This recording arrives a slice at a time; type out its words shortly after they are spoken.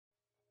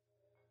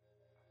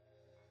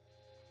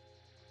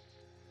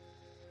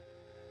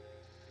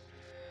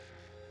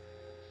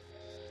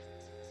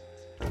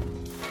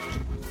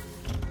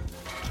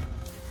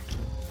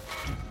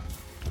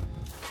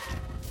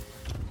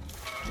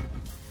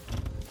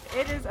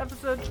It is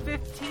episode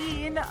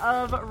 15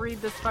 of Read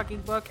This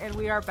Fucking Book, and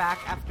we are back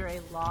after a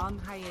long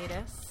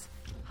hiatus.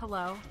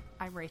 Hello,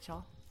 I'm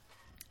Rachel.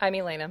 I'm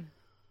Elena.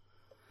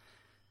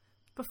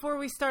 Before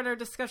we start our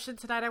discussion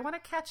tonight, I want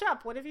to catch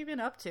up. What have you been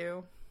up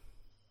to?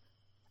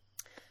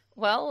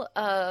 Well,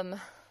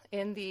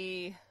 in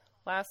the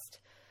last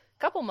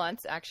couple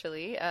months,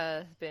 actually,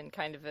 been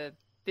kind of a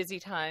busy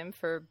time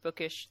for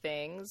bookish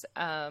things.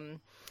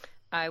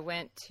 I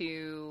went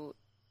to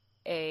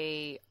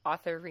a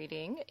author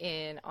reading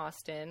in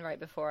Austin right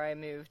before I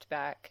moved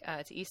back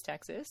to East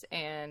Texas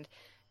and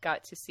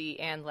got to see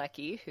Ann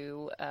Leckie,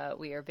 who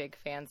we are big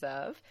fans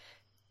of.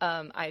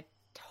 I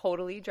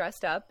totally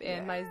dressed up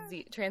in my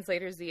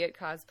Translator Ziet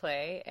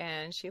cosplay,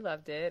 and she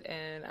loved it,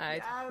 and I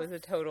was a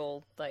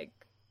total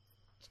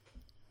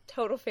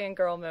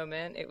fangirl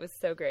moment. It was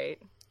so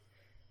great.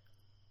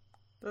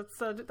 That's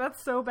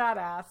so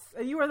badass.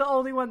 You were the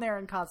only one there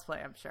in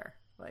cosplay, I'm sure.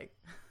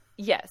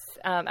 Yes,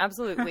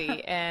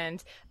 absolutely.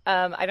 And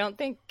I don't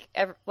think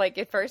at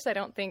first I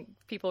don't think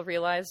people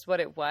realized what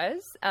it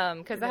was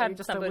because I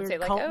had someone say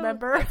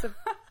member.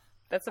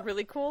 That's a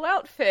really cool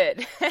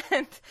outfit,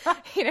 and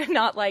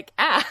not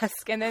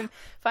ask. And then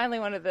finally,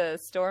 one of the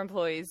store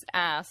employees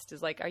asked,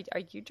 "Are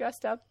you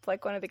dressed up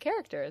like one of the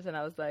characters?" And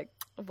I was like,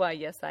 "Why,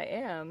 yes, I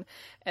am."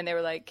 And they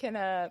were like,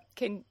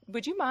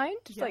 would you mind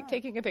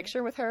taking a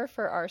picture with her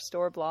for our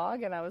store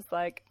blog?" And I was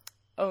like,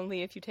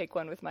 "Only if you take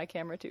one with my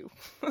camera too."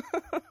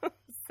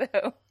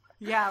 So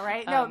yeah,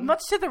 right. No, much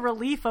to the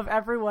relief of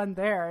everyone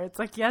there, it's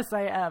like, yes,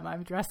 I am.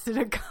 I'm dressed in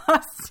a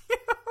costume.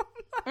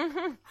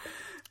 Mm-hmm.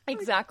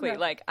 Exactly.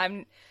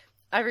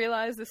 I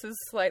realize this is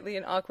slightly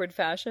an awkward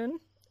fashion.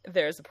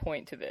 There's a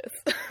point to this.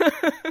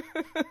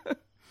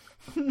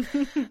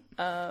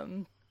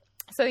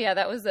 So yeah,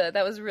 that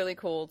was really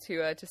cool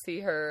to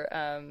see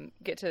her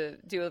get to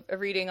do a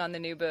reading on the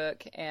new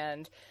book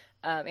and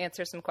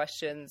answer some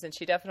questions. And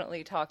she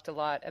definitely talked a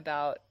lot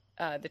about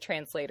the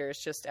translators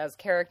just as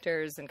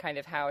characters and kind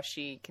of how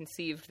she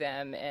conceived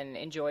them and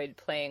enjoyed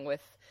playing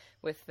with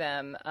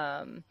them,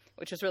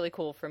 which was really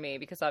cool for me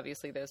because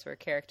obviously those were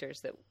characters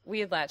that we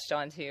had latched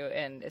onto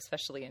and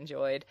especially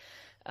enjoyed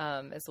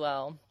as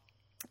well.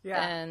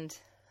 Yeah. And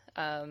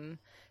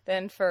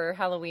then for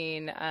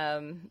Halloween,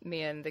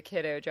 me and the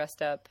kiddo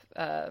dressed up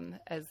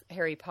as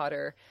Harry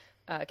Potter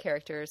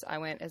characters. I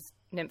went as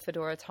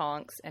Nymphadora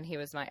Tonks, and he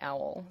was my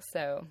owl.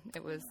 So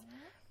it was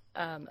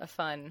a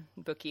fun,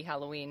 booky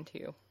Halloween,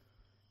 too.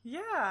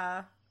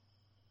 Yeah.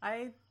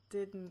 I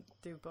didn't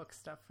do book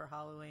stuff for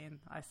Halloween.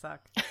 I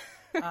suck.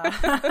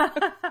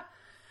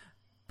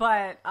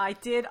 But I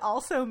did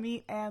also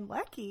meet Ann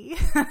Leckie.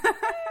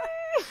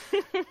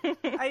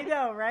 I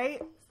know,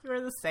 right? We're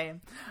the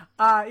same.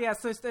 Yeah,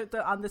 so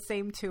on the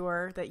same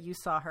tour that you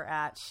saw her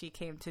at, she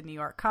came to New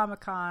York Comic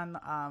Con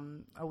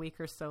a week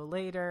or so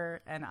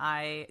later, and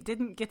I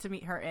didn't get to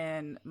meet her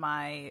in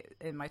my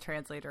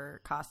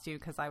translator costume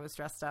because I was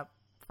dressed up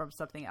from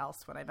something else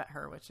when I met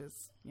her, which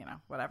is,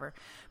 whatever.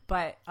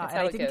 But and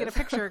I didn't get a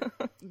picture.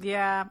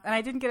 Yeah, and I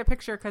didn't get a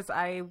picture because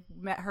I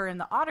met her in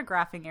the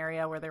autographing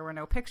area where there were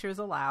no pictures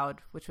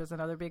allowed, which was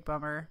another big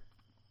bummer.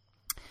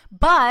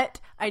 But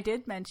I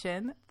did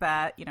mention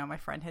that, my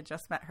friend had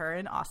just met her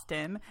in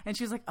Austin, and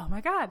she was like, "Oh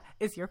my God,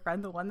 is your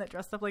friend the one that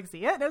dressed up like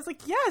Zia?" And I was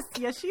like, yes,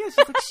 she is.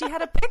 She's like, she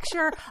had a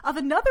picture of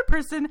another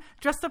person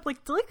dressed up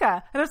like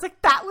Dalika. And I was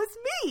like, that was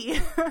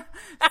me.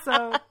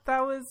 So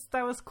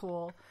that was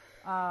cool.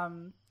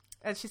 And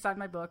she signed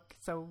my book,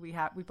 so we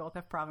both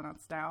have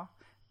provenance now.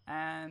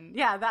 And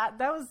yeah, that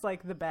was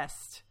the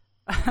best.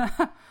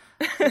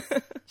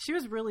 She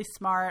was really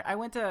smart.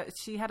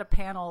 She had a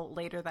panel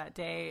later that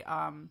day,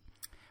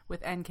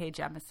 with N.K.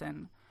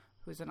 Jemisin,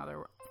 who's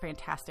another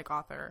fantastic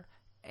author.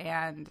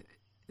 And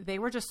they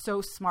were just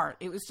so smart.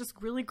 It was just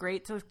really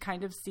great to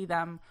kind of see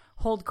them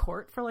hold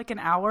court for an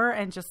hour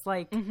and just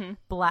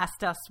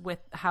blast us with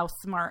how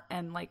smart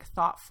and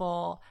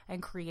thoughtful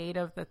and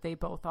creative that they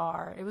both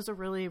are. It was a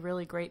really,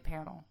 really great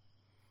panel.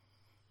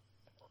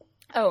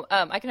 Oh,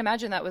 I can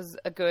imagine that was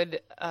a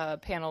good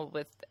panel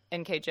with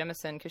N.K.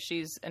 Jemisin because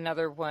she's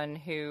another one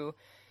who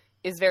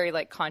is very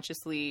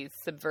consciously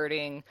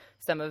subverting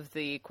some of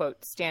the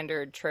quote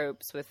standard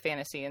tropes with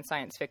fantasy and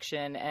science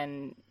fiction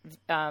and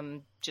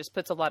just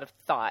puts a lot of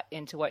thought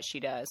into what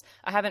she does.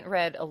 I haven't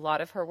read a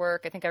lot of her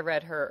work. I think I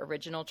read her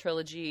original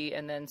trilogy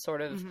and then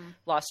sort of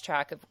lost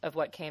track of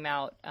what came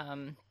out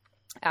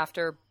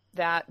after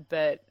that.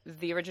 But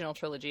the original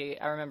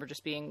trilogy, I remember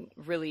just being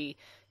really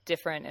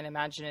different and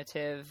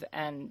imaginative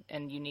and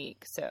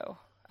unique. So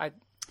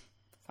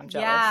I'm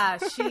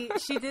jealous. Yeah,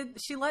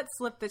 she let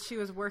slip that she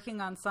was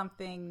working on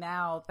something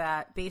now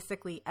that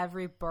basically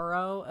every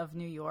borough of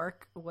New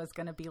York was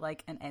going to be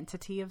an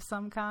entity of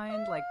some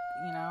kind,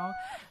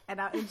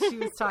 and she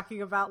was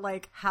talking about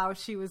how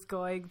she was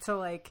going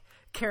to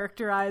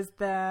characterize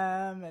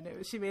them,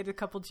 and she made a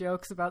couple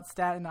jokes about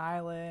Staten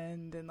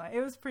Island, and it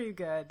was pretty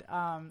good.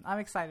 I'm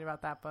excited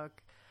about that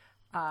book.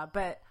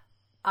 But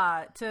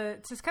To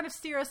kind of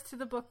steer us to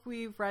the book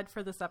we've read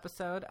for this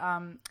episode,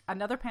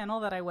 another panel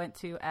that I went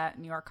to at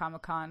New York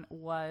Comic Con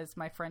was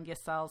my friend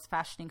Yasel's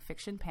Fashioning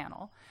Fiction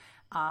panel.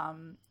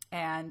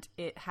 And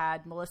it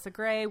had Melissa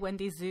Gray,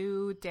 Wendy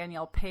Zhu,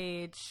 Danielle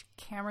Page,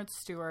 Cameron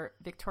Stewart,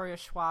 Victoria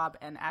Schwab,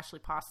 and Ashley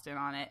Poston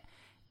on it.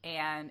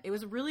 And it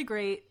was really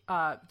great,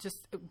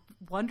 just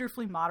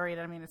wonderfully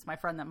moderated. I mean, it's my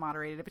friend that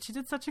moderated it, but she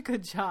did such a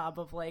good job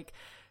of like,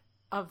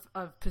 of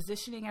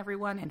positioning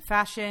everyone in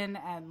fashion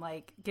and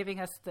like giving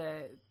us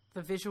the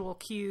visual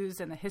cues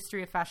and the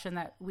history of fashion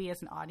that we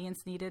as an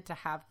audience needed to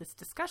have this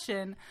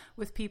discussion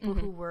with people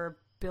who were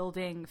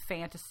building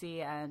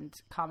fantasy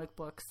and comic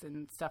books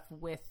and stuff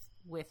with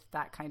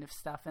that kind of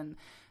stuff. And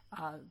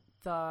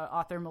the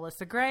author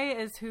Melissa Gray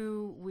is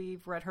who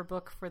we've read her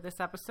book for this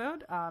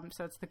episode.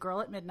 So it's The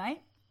Girl at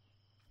Midnight.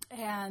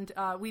 And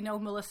we know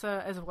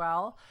Melissa as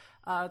well.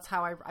 It's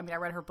how I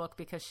read her book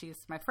because she's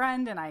my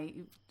friend, and I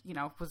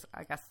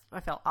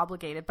felt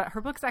obligated. But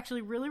her book's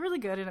actually really, really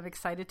good, and I'm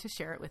excited to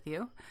share it with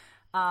you.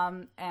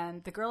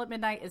 And The Girl at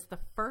Midnight is the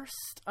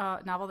first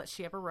novel that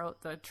she ever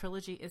wrote. The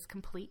trilogy is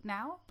complete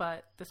now,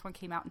 but this one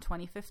came out in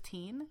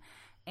 2015.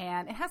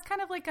 And it has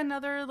kind of like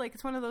another, like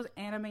it's one of those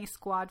anime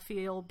squad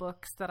feel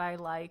books that I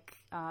like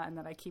and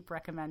that I keep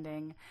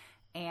recommending.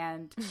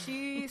 And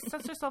she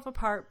sets herself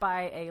apart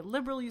by a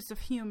liberal use of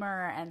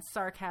humor and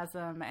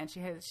sarcasm, and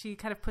she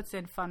kind of puts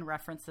in fun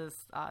references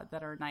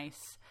that are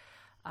nice.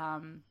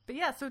 But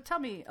yeah, so tell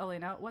me,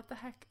 Elena, what the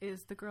heck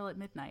is The Girl at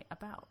Midnight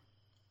about?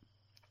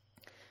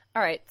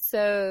 All right,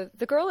 so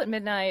The Girl at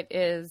Midnight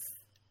is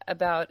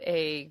about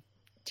a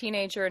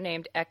teenager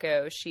named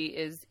Echo. She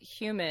is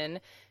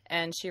human,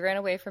 and she ran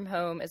away from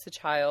home as a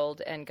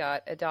child and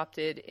got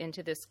adopted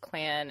into this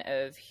clan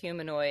of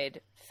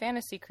humanoid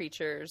fantasy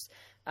creatures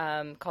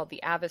called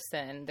the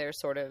Avacyn. They're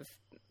sort of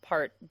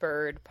part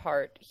bird,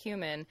 part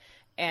human,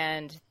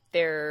 and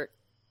their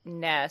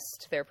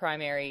nest, their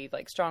primary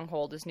like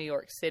stronghold, is New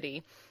York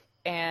City.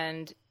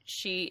 And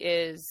she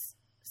is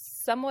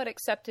somewhat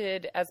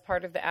accepted as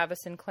part of the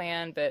Avacyn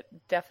clan, but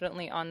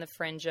definitely on the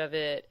fringe of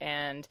it,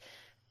 and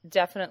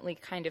definitely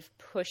kind of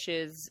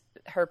pushes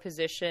her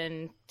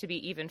position to be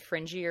even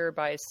fringier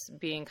by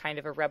being kind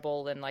of a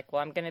rebel and like,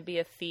 well, I'm going to be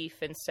a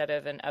thief instead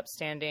of an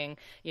upstanding,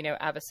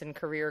 Avacyn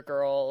career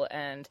girl.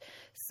 And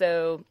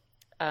so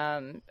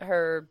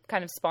her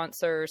kind of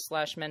sponsor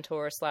 /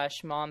 mentor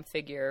 / mom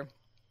figure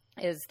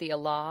is the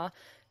Allah,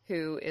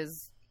 who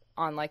is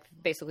on like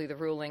basically the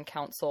ruling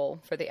council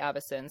for the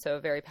Avacyn, so a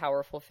very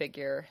powerful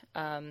figure.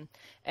 And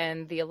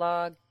the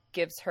Allah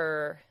gives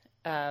her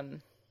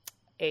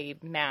a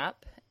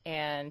map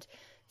and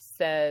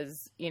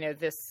says,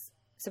 this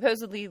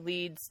supposedly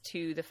leads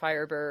to the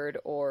Firebird,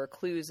 or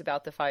clues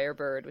about the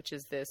Firebird, which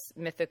is this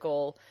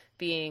mythical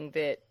being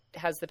that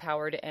has the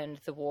power to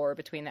end the war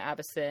between the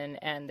Avacyn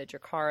and the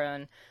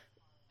Dracaran.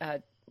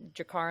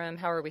 Dracaran,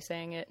 how are we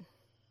saying it?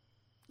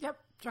 Yep,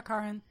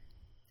 Dracaran.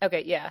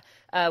 Okay, yeah,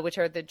 which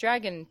are the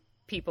dragon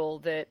people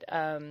that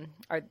are,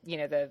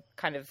 the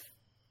kind of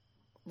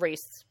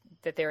race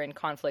that they're in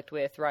conflict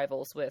with,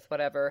 rivals with,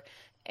 whatever.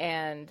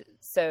 And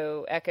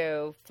so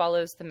Echo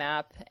follows the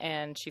map,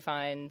 and she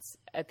finds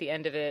at the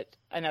end of it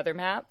another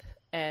map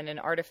and an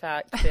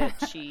artifact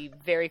that she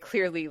very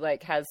clearly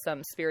has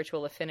some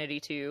spiritual affinity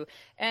to,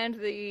 and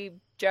the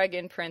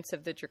dragon prince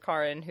of the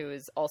Dracaran, who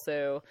is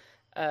also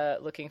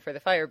looking for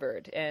the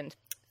Firebird, and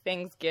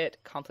things get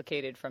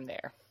complicated from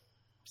there.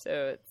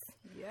 So it's...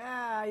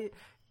 Yeah,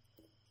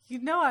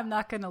 I'm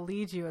not going to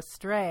lead you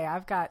astray.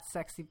 I've got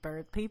sexy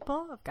bird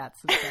people, I've got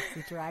some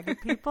sexy dragon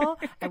people,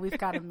 and we've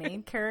got a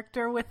main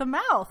character with a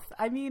mouth.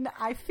 I mean,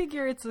 I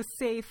figure it's a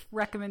safe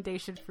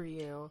recommendation for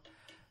you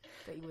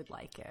that you would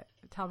like it.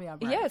 Tell me I'm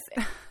right. Yes,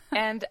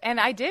 and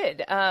I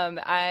did.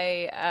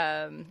 And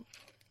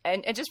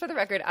just for the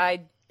record,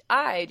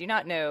 I do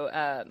not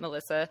know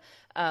Melissa.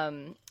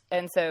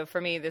 And so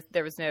for me,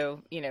 there was no,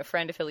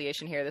 friend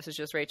affiliation here. This was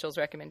just Rachel's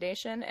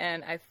recommendation,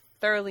 and I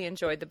thoroughly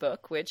enjoyed the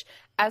book, which,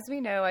 as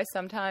we know, I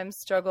sometimes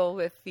struggle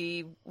with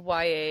the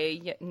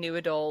YA new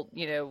adult,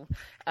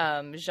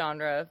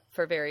 genre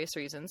for various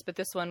reasons. But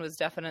this one was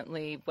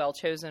definitely well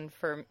chosen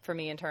for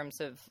me in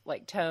terms of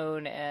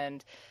tone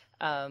and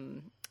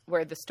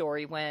where the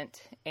story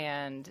went,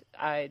 and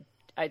I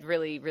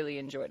really, really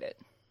enjoyed it.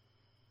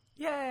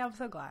 Yay! I'm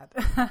so glad.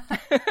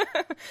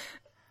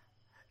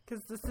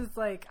 Because this is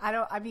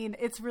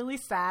it's really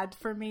sad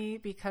for me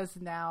because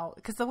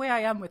the way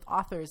I am with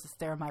authors is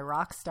they're my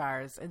rock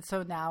stars. And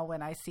so now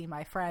when I see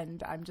my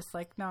friend, I'm just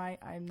like, no,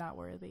 I'm not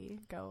worthy.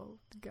 Go,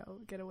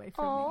 get away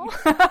from me.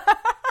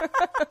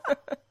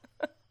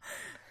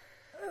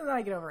 And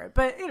I get over it.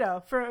 But,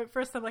 for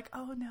first I'm like,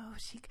 oh no,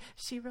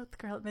 she wrote The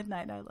Girl at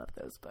Midnight, and I love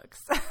those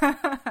books.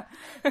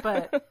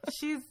 But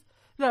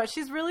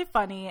she's really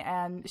funny,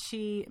 and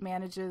she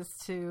manages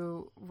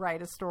to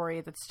write a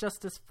story that's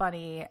just as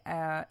funny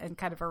and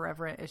kind of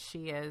irreverent as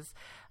she is.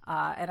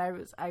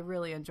 And I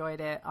really enjoyed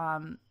it.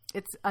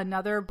 It's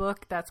another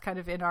book that's kind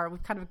of in I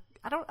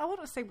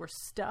want to say we're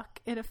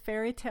stuck in a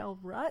fairy tale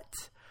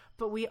rut,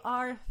 but we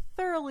are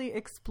thoroughly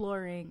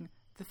exploring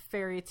the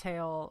fairy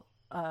tale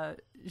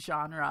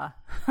genre.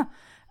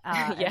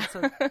 Yeah.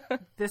 So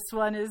this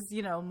one is,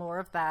 more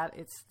of that.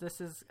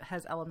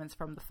 Has elements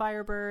from The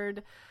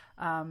Firebird.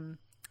 And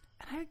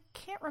I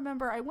can't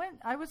remember.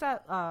 I was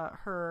at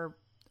her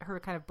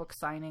kind of book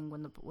signing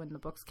when the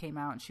books came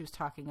out, and she was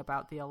talking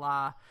about the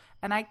Allah,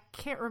 and I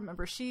can't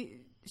remember.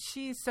 She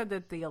said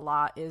that the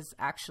Allah is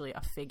actually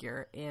a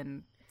figure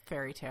in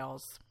fairy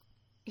tales.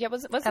 Yeah,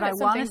 wasn't it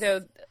something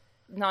though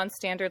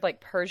non-standard, like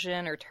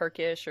Persian or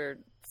Turkish or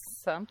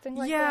something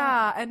like that?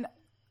 Yeah, and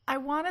I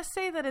want to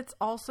say that it's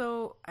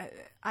also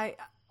I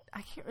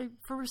can't,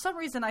 for some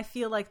reason I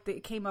feel like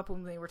it came up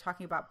when they were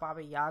talking about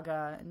Baba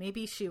Yaga, and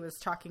maybe she was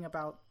talking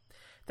about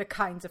the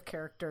kinds of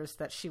characters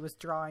that she was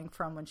drawing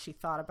from when she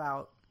thought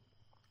about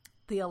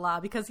the Allah,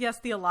 because yes,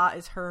 the Allah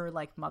is her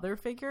like mother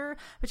figure,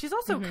 but she's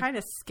also kind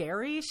of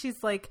scary.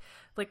 She's like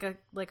a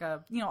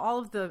all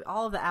of the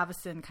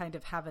Avacyn kind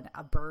of have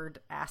a bird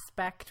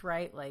aspect,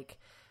 right? Like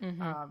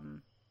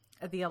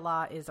the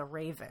Allah is a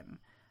raven,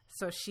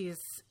 so she's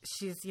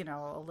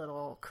a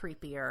little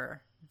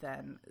creepier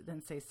than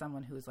say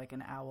someone who's like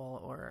an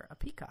owl or a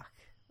peacock.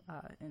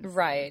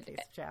 Right. In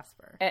case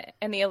Jasper.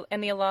 And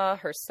the Allah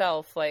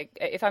herself, like,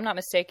 if I'm not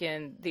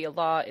mistaken, the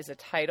Allah is a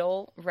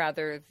title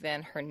rather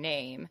than her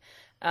name.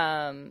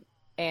 And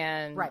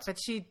right, but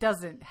she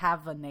doesn't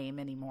have a name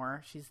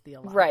anymore. She's the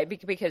Allah. Right,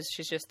 because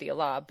she's just the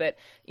Allah. But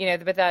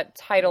but that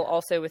title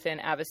also within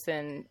the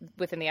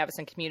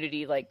Avacyn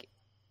community, like,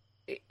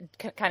 it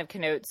kind of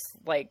connotes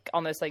like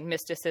almost like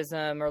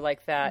mysticism or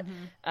like that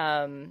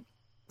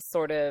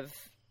sort of.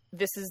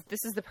 This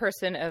is the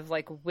person of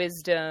like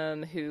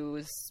wisdom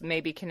who's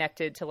maybe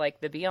connected to like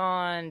the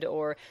beyond,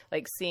 or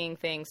like seeing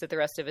things that the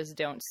rest of us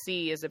don't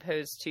see, as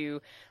opposed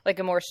to like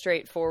a more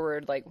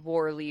straightforward like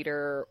war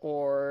leader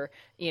or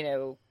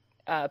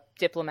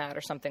diplomat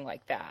or something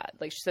like that.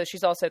 Like, so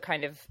she's also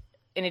kind of,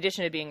 in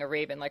addition to being a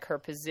raven, like her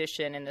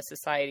position in the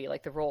society,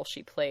 like the role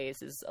she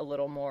plays is a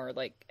little more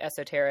like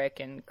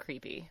esoteric and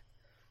creepy.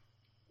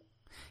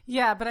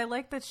 Yeah, but I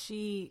like that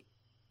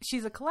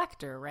she's a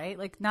collector, right?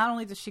 Like, not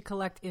only does she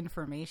collect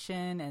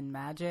information and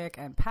magic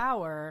and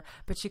power,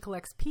 but she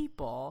collects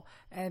people.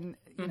 And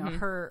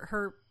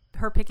her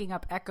picking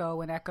up Echo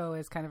when Echo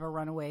is kind of a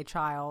runaway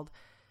child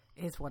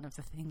is one of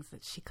the things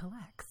that she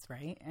collects,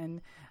 right?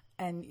 And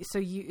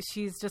so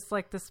she's just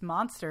like this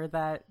monster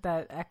that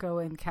Echo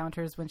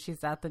encounters when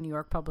she's at the New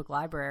York Public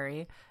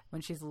Library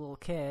when she's a little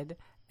kid.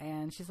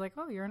 And she's like,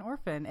 oh, you're an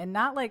orphan. And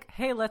not like,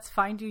 hey, let's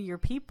find you your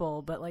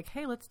people, but like,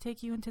 hey, let's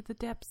take you into the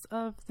depths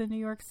of the New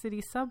York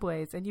City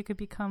subways and you could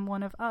become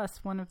one of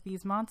us, one of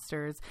these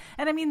monsters.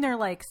 And I mean, they're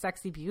like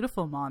sexy,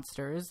 beautiful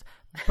monsters,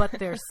 but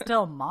they're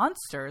still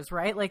monsters,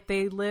 right? Like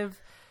they live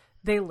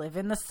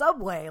in the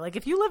subway. Like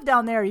if you live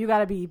down there, you got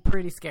to be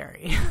pretty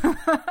scary.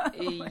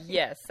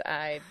 Yes,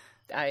 I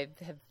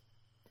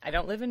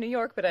don't live in New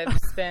York, but I've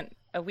spent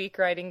a week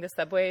riding the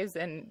subways,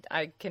 and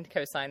I can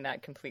co-sign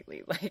that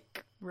completely.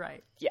 Like,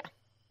 right. Yeah.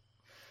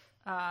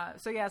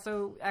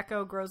 So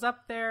Echo grows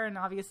up there, and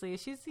obviously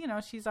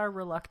she's our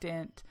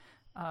reluctant,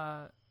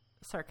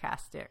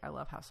 sarcastic. I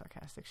love how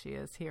sarcastic she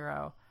is,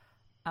 hero.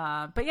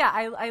 But yeah,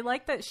 I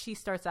like that she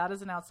starts out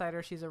as an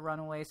outsider. She's a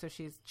runaway, so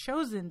she's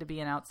chosen to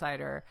be an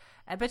outsider,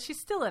 but she's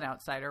still an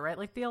outsider, right?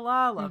 Like the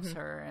Allah loves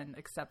her and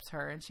accepts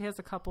her, and she has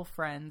a couple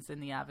friends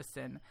in the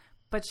Avacyn.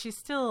 But she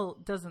still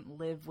doesn't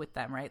live with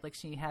them, right? Like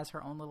she has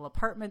her own little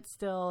apartment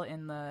still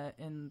in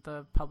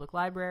the public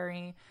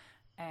library,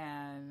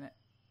 and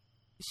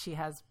she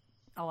has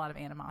a lot of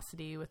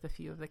animosity with a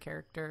few of the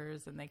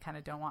characters, and they kind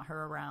of don't want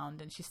her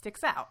around, and she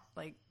sticks out.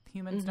 Like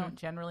humans don't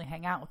generally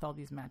hang out with all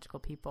these magical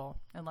people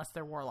unless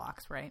they're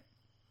warlocks, right?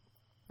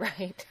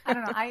 Right. I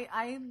don't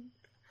know.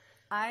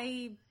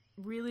 I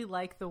really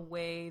like the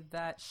way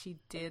that she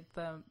did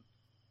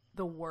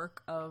the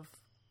work of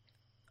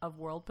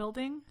world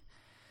building.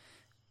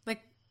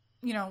 Like,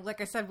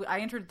 like I said, I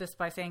entered this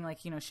by saying, like,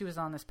 she was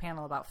on this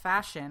panel about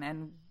fashion,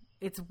 and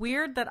it's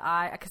weird that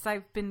because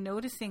I've been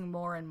noticing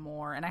more and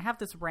more, and I have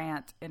this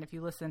rant, and if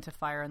you listen to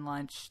Fire and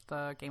Lunch,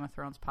 the Game of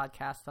Thrones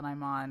podcast that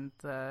I'm on,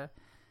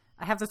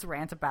 I have this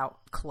rant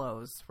about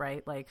clothes,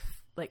 right? Like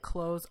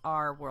clothes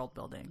are world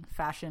building.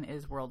 Fashion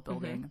is world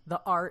building.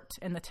 The art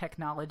and the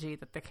technology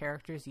that the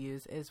characters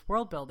use is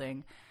world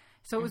building.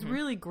 So it was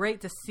really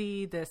great to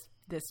see this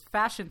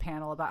fashion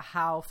panel about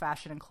how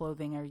fashion and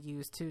clothing are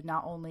used to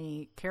not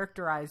only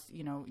characterize,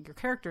 your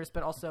characters,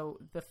 but also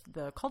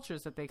the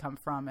cultures that they come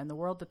from and the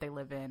world that they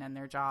live in and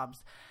their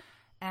jobs.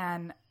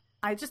 And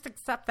I just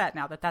accept that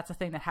now, that that's a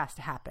thing that has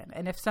to happen.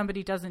 And if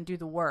somebody doesn't do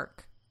the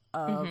work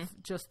of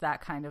just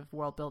that kind of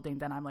world building,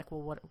 then I'm like,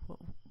 well,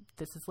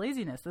 this is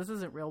laziness. This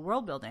isn't real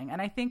world building.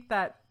 And I think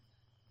that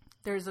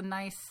there's a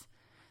nice,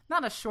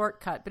 not a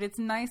shortcut, but it's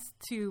nice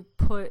to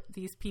put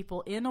these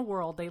people in a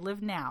world they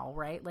live now,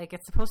 right? Like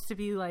it's supposed to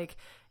be like,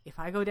 if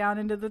I go down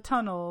into the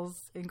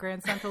tunnels in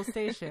Grand Central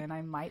Station,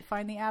 I might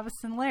find the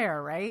Avacyn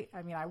lair, right?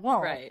 I mean, I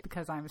won't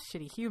because I'm a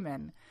shitty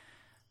human.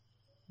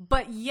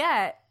 But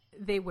yet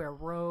they wear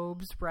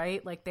robes,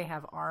 right? Like they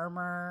have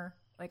armor.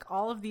 like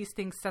all of these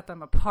things set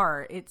them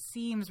apart. It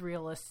seems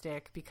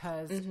realistic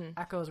because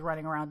Echo's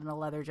running around in a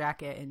leather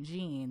jacket and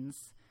jeans,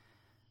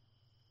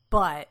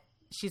 but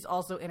she's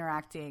also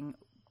interacting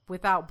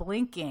without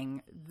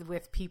blinking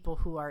with people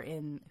who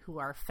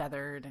are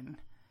feathered and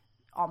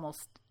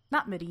almost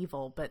not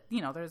medieval, but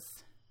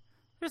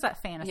there's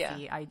that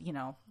fantasy,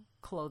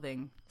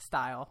 clothing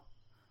style.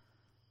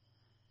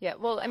 Yeah,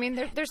 well, I mean,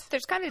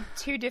 there's kind of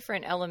two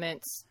different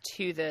elements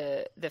to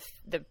the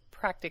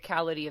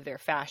practicality of their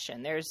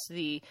fashion. There's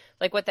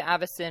what the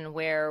Avacyn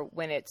wear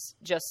when it's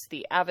just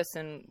the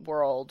Avacyn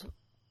world,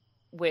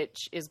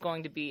 which is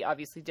going to be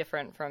obviously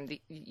different from the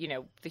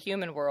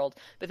human world.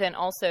 But then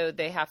also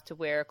they have to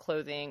wear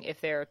clothing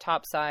if they're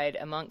topside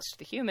amongst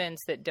the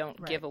humans that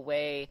don't give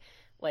away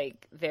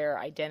like their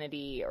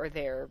identity or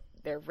their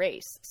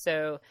race.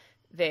 So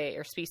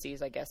or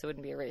species, I guess. It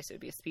wouldn't be a race, it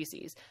would be a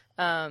species.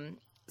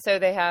 So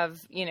they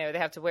have, they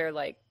have to wear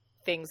like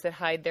things that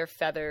hide their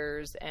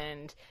feathers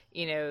and,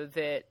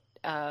 that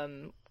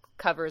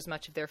cover as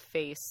much of their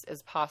face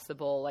as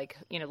possible. Like,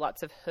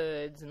 lots of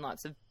hoods and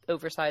lots of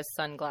oversized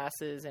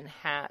sunglasses and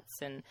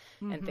hats and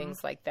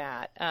things like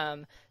that.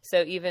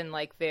 So even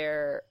like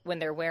when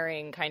they're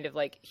wearing kind of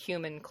like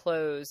human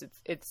clothes,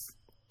 it's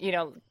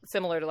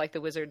similar to like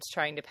the wizards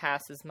trying to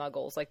pass as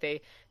muggles. Like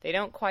they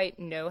don't quite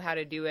know how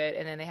to do it.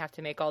 And then they have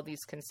to make all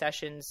these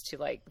concessions to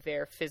like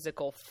their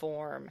physical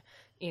form,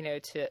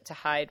 to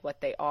hide what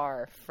they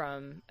are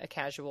from a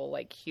casual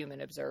like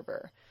human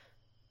observer.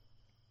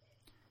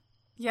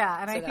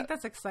 Yeah, and I think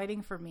that's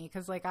exciting for me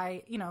because, like,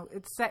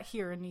 it's set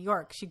here in New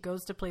York. She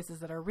goes to places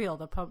that are real.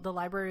 The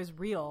library is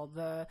real.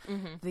 The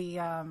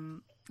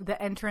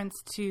entrance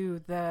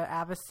to the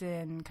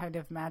Avacyn kind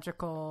of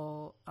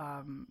magical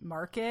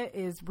market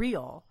is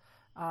real.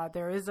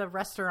 There is a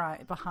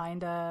restaurant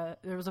there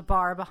was a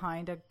bar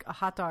behind a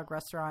hot dog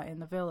restaurant in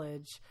the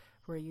village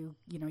where you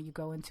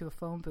go into a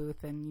phone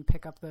booth and you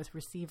pick up the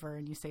receiver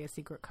and you say a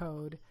secret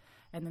code,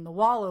 and then the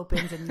wall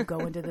opens and you go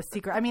into the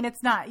secret. I mean,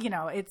 it's not,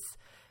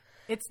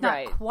 it's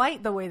not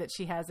quite the way that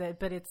she has it,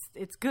 but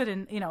it's good.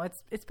 And,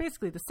 it's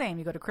basically the same.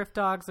 You go to Criff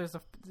Dogs, there's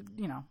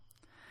you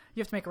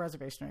have to make a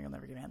reservation or you'll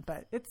never get in,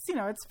 but it's,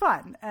 it's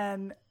fun.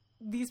 And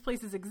these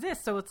places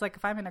exist. So it's like,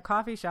 if I'm in a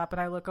coffee shop and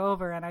I look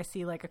over and I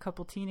see like a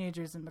couple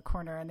teenagers in the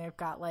corner and they've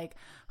got like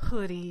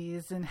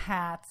hoodies and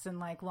hats and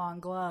like long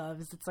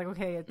gloves, it's like,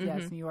 okay,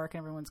 it's New York and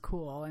everyone's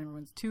cool and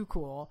everyone's too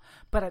cool,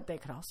 but they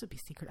could also be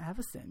secret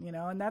Avacyn,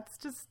 and that's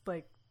just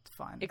like,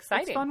 fun.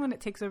 Exciting. It's fun when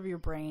it takes over your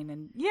brain,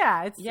 and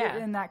it's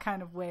in that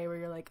kind of way where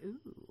you're like,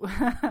 ooh.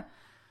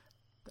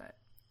 But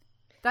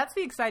that's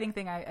the exciting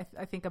thing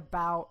I think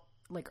about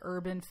like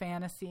urban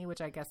fantasy,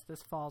 which I guess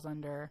this falls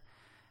under.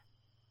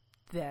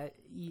 That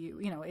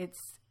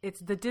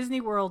it's the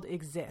Disney World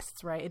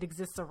exists, right? It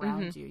exists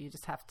around you. You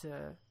just have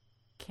to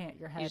cant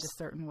your head a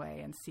certain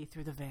way and see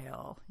through the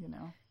veil,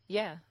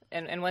 Yeah.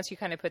 And once you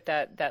kind of put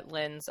that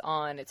lens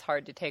on, it's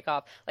hard to take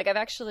off. Like I've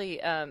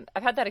actually, I've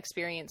had that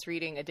experience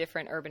reading a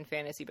different urban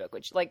fantasy book,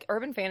 which like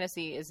urban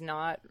fantasy is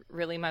not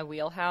really my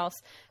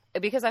wheelhouse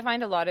because I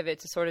find a lot of it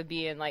to sort of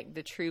be in like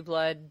the True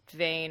Blood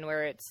vein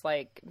where it's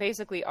like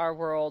basically our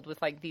world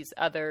with like these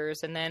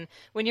others. And then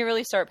when you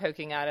really start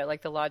poking at it,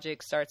 like the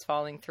logic starts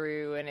falling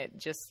through and it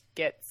just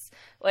gets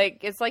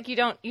like, it's like you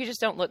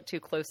just don't look too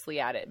closely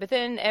at it. But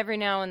then every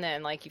now and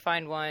then, like you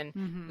find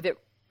one that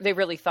they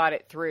really thought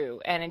it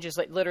through, and it just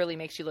like literally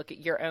makes you look at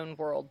your own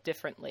world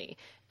differently.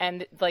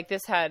 And like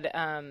this had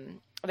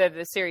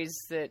the series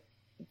that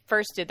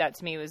first did that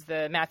to me was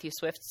the Matthew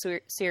Swift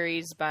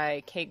series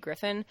by Kate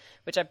Griffin,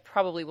 which I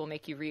probably will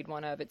make you read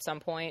one of at some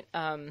point.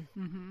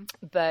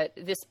 But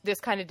this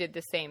kind of did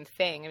the same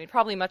thing. I mean,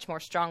 probably much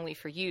more strongly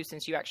for you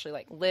since you actually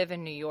like live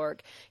in New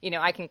York.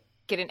 I can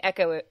get an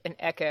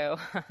echo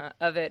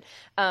of it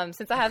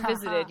since I have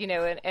visited,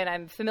 and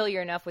I'm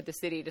familiar enough with the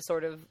city to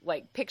sort of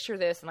like picture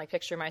this and like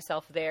picture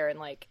myself there and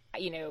like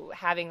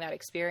having that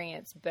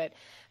experience. But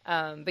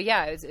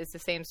yeah, it's the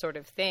same sort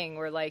of thing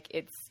where like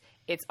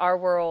it's our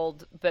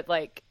world, but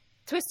like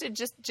twisted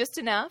just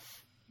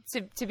enough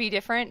to be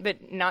different,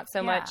 but not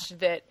so much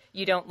that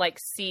you don't like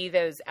see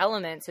those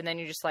elements and then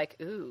you're just like,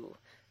 ooh,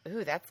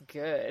 that's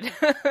good.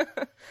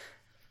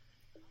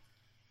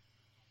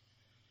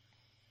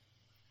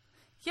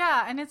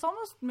 Yeah, and it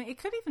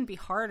could even be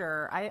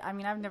harder. I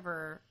mean, I've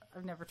never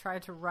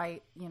tried to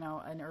write,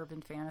 an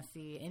urban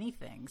fantasy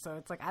anything. So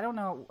it's like, I don't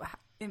know.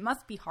 It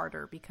must be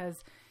harder because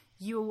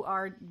you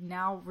are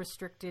now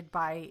restricted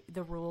by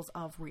the rules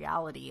of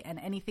reality, and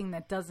anything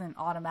that doesn't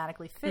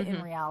automatically fit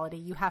in reality,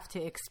 you have to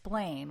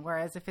explain.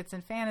 Whereas if it's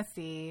in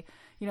fantasy,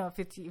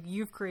 if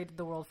you've created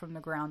the world from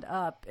the ground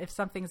up, if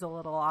something's a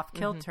little off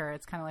kilter,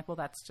 it's kind of like, well,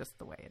 that's just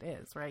the way it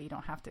is, right? You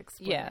don't have to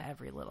explain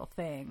every little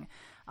thing.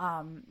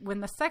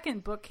 When the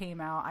second book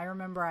came out, I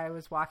remember I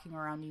was walking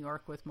around New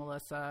York with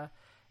Melissa,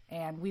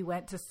 and we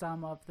went to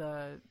some of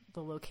the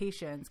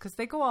locations because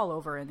they go all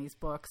over in these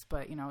books,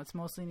 but it's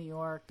mostly New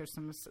York.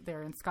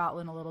 They're in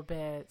Scotland a little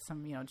bit,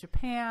 some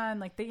Japan,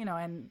 like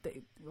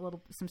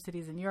some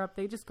cities in Europe.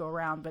 They just go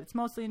around, but it's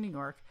mostly in New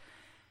York.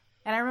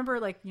 And I remember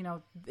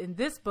in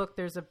this book,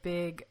 there's a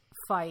big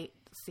fight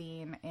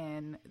scene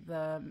in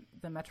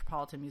the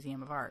Metropolitan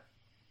Museum of Art.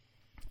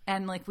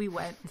 And like we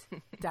went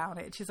down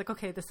it. She's like,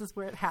 okay, this is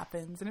where it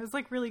happens. And it was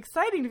like really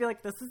exciting to be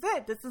like, this is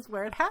it. This is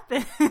where it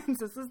happens.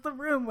 This is the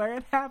room where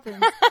it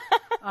happens.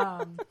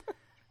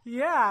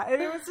 Yeah. And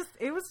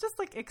it was just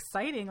like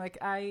exciting. Like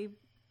I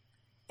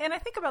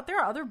think about, there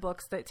are other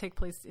books that take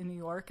place in New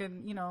York,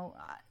 and, you know,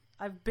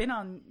 I've been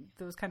on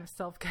those kind of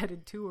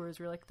self-guided tours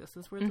where like, this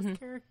is where this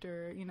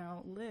character, you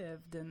know,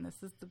 lived, and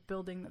this is the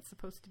building that's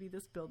supposed to be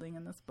this building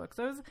in this book.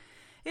 So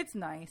it's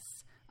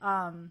nice.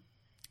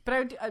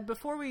 But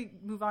before we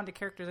move on to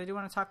characters, I do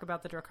want to talk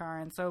about the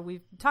Drakkar. So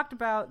we've talked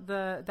about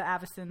the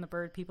Avacyn, the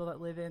bird people that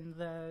live in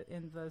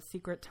the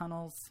secret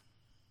tunnels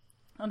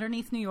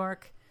underneath New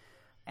York.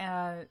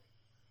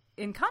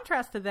 In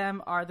contrast to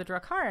them are the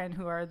Drakkar,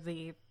 who are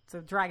the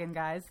dragon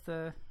guys,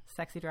 the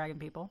sexy dragon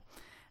people,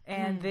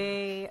 and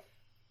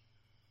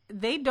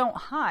they don't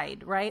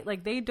hide, right?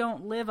 Like, they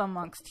don't live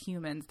amongst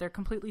humans. They're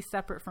completely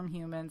separate from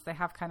humans. They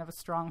have kind of a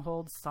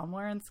stronghold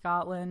somewhere in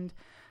Scotland.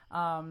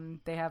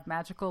 They have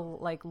magical,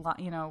 like,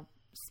 you know,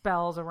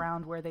 spells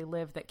around where they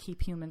live that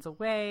keep humans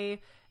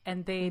away,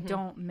 and they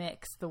don't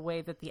mix the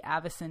way that the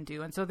Avacyn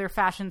do. And so their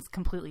fashion's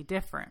completely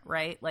different,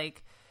 right?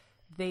 Like,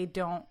 they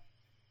don't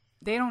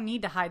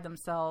need to hide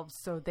themselves,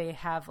 so they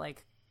have,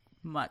 like,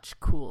 much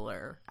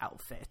cooler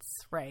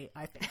outfits, right?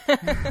 I think.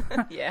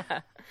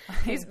 Yeah.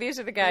 These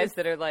are the guys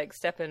that are like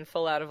stepping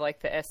full out of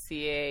like the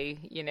SCA,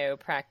 you know,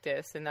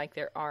 practice, and like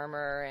their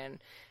armor and,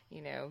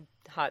 you know,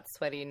 hot,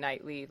 sweaty,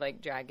 knightly, like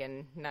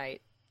dragon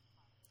knight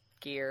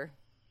gear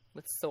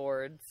with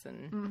swords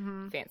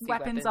and fancy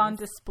weapons on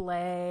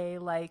display,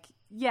 like,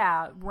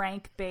 yeah,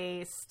 rank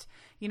based.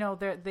 You know,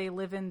 they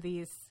live in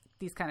these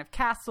kind of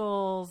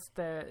castles.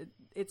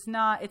 It's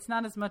not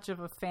as much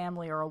of a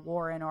family or a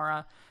warren or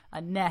a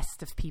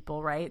nest of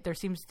people, right? There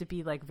seems to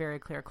be like very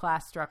clear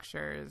class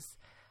structures.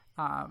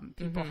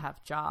 People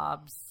have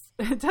jobs.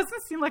 It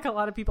doesn't seem like a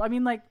lot of people. I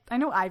mean, like, I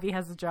know Ivy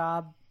has a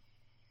job,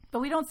 but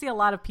we don't see a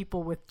lot of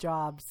people with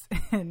jobs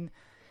in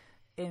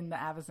the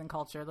Avacyn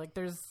culture. Like,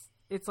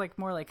 it's like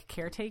more like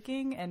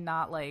caretaking and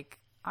not like,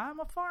 I'm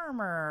a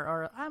farmer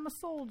or I'm a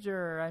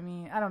soldier. I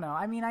mean, I don't know.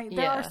 I mean,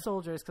 there are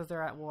soldiers because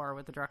they're at war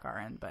with the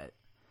Drakkar, but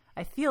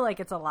I feel like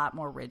it's a lot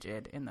more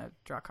rigid in the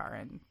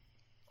Drakkar.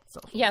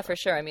 Yeah, for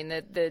sure. I mean,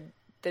 the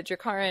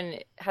Drakkar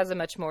has a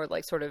much more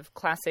like sort of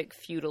classic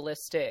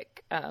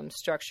feudalistic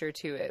structure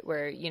to it,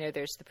 where, you know,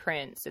 there's the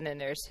prince and then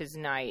there's his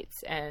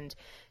knights, and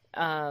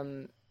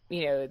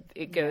you know,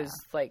 it goes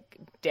like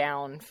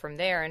down from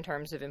there in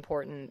terms of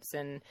importance,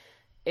 and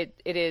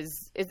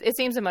it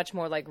seems a much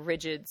more like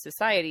rigid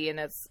society, and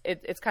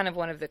it's kind of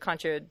one of the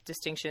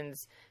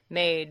contradistinctions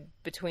made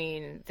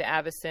between the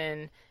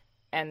Avacyn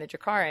and the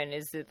Drakkar,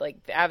 is that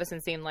like the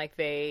Avacyn seem like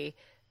they,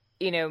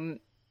 you know,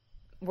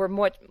 were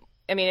more,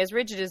 I mean, as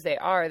rigid as they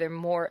are, they're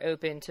more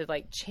open to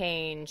like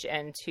change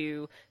and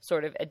to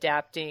sort of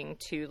adapting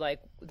to like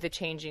the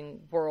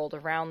changing world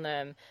around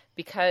them,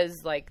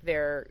 because like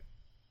they're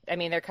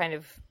kind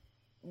of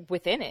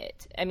within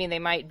it. I mean, they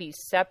might be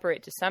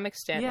separate to some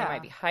extent, they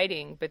might be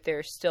hiding, but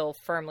they're still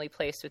firmly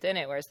placed within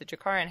it, whereas the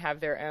Drakkar have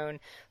their own,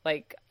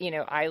 like, you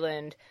know,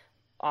 island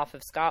off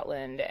of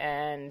Scotland,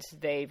 and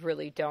they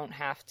really don't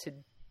have to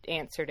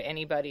answer to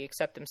anybody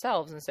except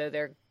themselves, and so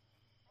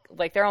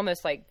they're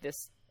almost like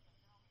this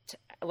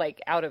like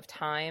out of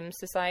time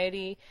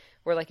society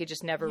where like it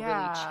just never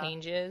really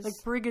changes, like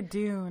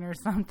Brigadoon or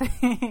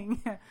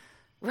something.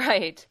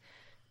 Right.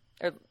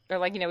 Or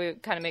like, you know, we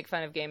kind of make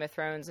fun of Game of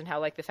Thrones and how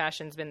like the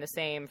fashion's been the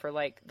same for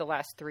like the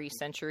last 3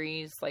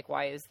 centuries. Like,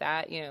 why is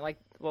that? You know, like,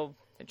 well,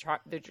 the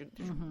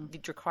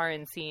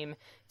Drakkar seem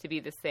to be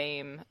the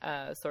same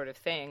sort of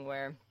thing,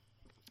 where,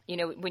 you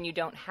know, when you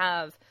don't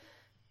have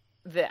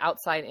the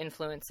outside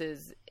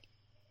influences,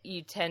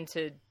 you tend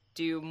to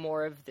do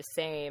more of the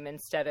same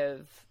instead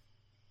of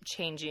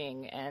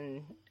changing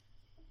and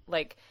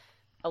like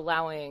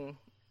allowing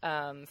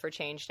for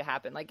change to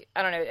happen. Like,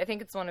 I don't know, I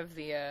think it's one of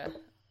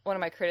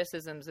my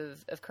criticisms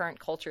of current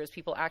culture is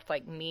people act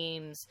like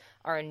memes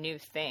are a new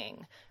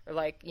thing, or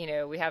like, you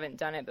know, we haven't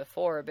done it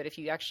before. But if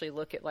you actually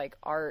look at like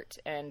art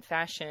and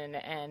fashion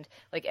and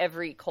like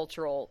every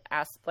cultural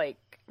like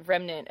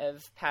remnant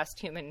of past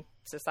human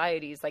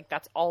societies, like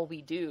that's all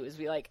we do is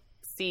we like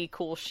see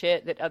cool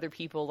shit that other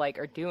people like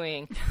are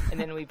doing, and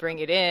then we bring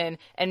it in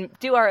and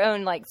do our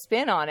own like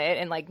spin on it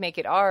and like make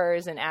it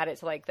ours and add it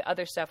to like the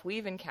other stuff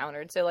we've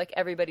encountered. So like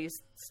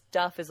everybody's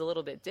stuff is a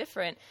little bit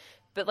different,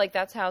 but like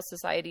that's how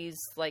societies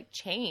like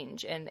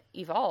change and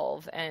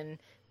evolve. And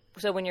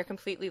so when you're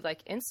completely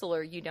like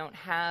insular, you don't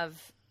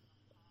have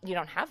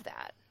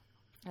that,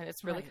 and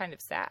it's really kind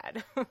of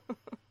sad.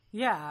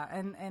 Yeah,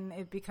 and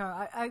it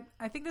becomes.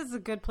 I think this is a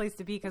good place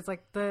to be, because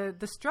like the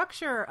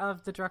structure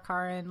of the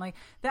Drakkar, like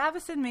the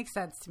Avacyn makes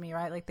sense to me,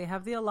 right? Like they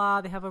have the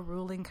Allah, they have a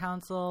ruling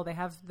council, they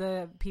have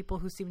the people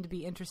who seem to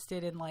be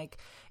interested in like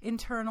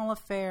internal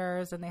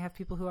affairs, and they have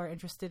people who are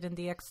interested in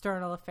the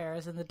external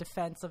affairs and the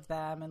defense of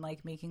them, and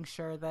like making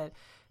sure that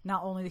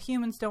not only the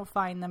humans don't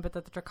find them, but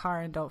that the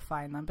Drakkar don't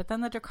find them. But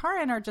then the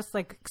Drakkar are just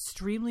like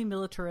extremely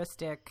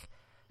militaristic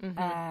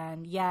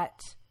and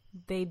yet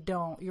they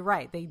don't. You're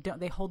right. They don't.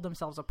 They hold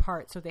themselves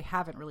apart, so they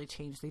haven't really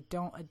changed. They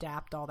don't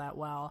adapt all that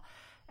well,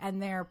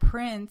 and their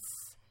prince.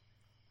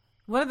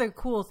 One of the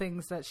cool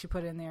things that she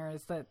put in there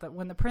is that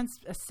when the prince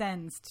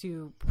ascends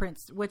to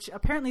prince, which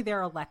apparently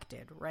they're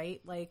elected,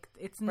 right? Like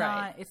it's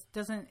not,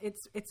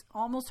 it's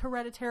almost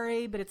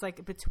hereditary, but it's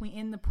like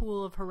in the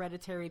pool of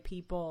hereditary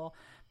people,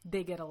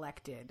 they get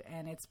elected,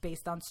 and it's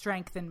based on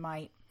strength and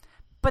might.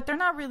 But they're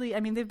not really, I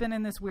mean, they've been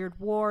in this weird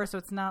war, so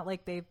it's not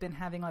like they've been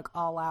having like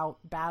all out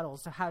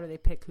battles. So how do they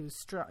pick who's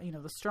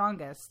the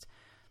strongest?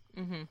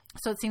 Mm-hmm.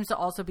 So it seems to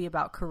also be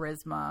about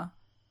charisma,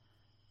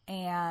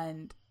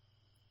 and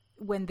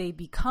when they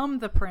become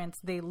the prince,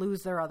 they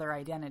lose their other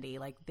identity.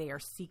 Like they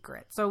are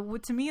secret. So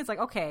to me, it's like,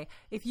 okay,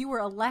 if you were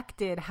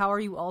elected, how are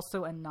you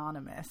also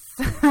anonymous?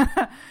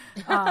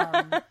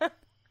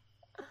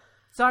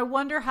 So I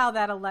wonder how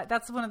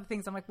that's one of the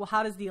things I'm like, well,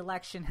 how does the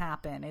election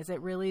happen? Is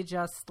it really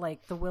just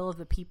like the will of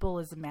the people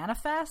is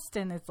manifest,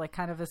 and it's like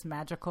kind of this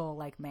magical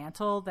like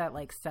mantle that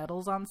like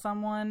settles on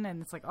someone,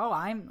 and it's like, oh,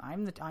 I'm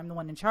the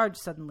one in charge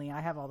suddenly.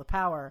 I have all the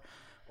power.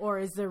 Or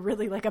is there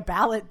really like a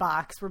ballot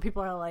box where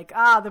people are like,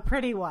 the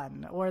pretty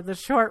one or the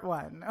short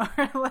one,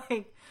 or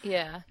like,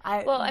 yeah.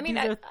 These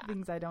are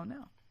things I don't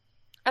know.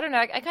 I don't know.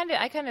 I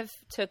kind of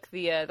took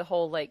the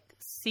whole like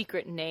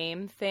secret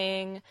name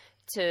thing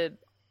to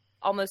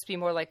almost be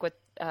more like what,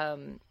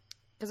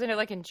 because I know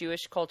like in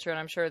Jewish culture, and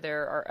I'm sure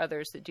there are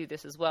others that do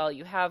this as well.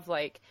 You have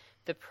like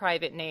the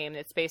private name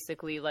that's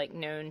basically like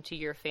known to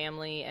your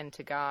family and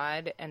to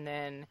God, and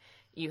then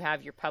you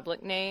have your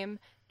public name,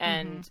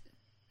 and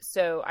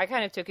so I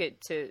kind of took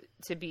it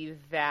to be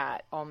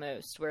that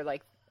almost, where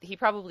like he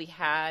probably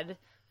had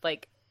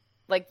like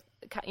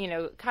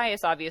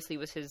Caius obviously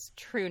was his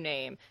true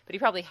name, but he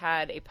probably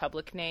had a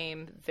public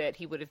name that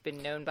he would have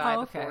been known by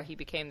before he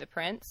became the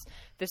prince.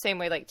 The same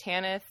way like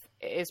Tanith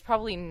is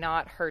probably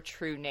not her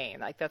true name.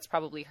 Like that's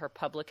probably her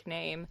public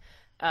name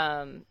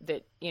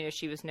that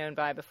she was known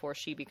by before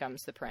she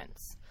becomes the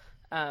prince.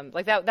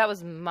 Like that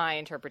was my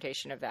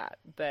interpretation of that.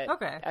 But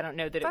I don't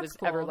know that it was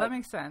ever like, that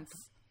makes sense.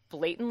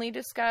 Blatantly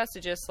discussed.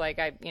 It just like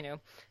I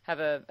have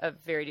a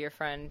very dear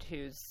friend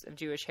who's of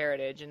Jewish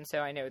heritage, and so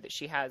I know that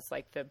she has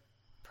like the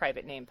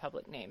private name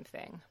public name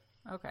thing.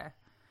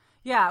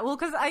 Yeah, well,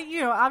 because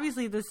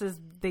obviously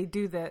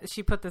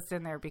she put this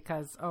in there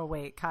because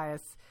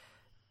Caius,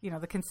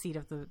 the conceit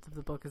of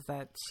the book is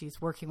that she's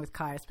working with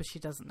Caius, but she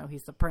doesn't know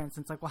he's the prince.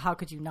 And it's like, well, how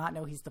could you not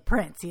know he's the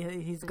prince?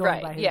 He's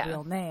going by his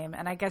real name.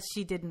 And I guess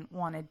she didn't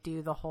want to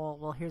do the whole,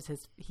 well,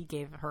 he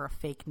gave her a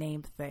fake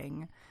name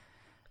thing.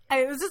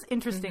 It was just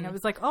interesting. I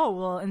was like, oh,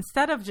 well,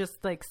 instead of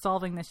just like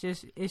solving this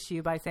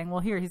issue by saying, well,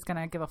 here, he's going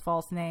to give a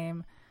false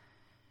name,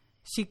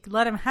 she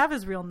let him have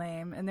his real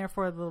name, and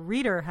therefore the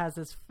reader has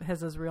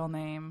his real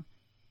name.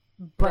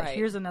 But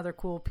here's another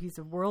cool piece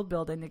of world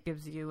building that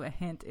gives you a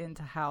hint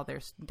into how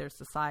their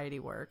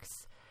society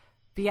works.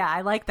 But yeah,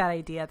 I like that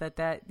idea that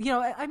I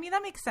mean,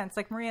 that makes sense.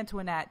 Like Marie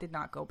Antoinette did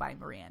not go by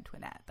Marie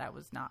Antoinette. That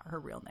was not her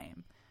real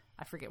name.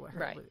 I forget what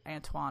her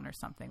Antoine or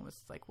something was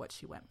like what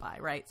she went by,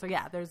 right? So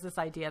yeah, there's this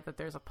idea that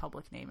there's a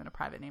public name and a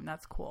private name.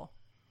 That's cool.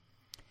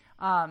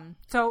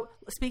 So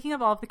speaking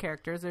of all of the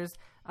characters, there's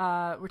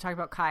we're talking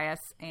about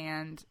Caius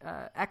and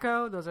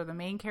Echo. Those are the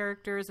main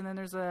characters, and then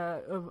there's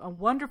a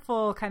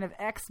wonderful kind of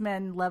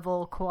X-Men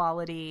level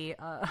quality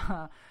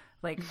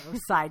like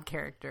side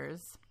characters.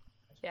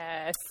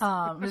 Yes.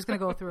 I'm just gonna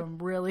go through them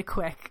really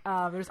quick.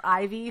 There's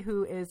Ivy,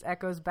 who is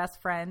Echo's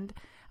best friend,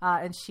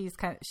 and she's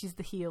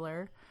the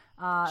healer.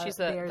 She's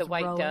the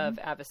white Rowan. dove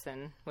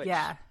Avacyn.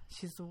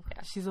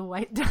 She's a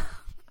white dove.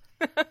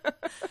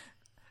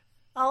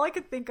 All I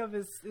could think of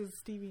is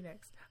Stevie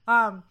Nicks.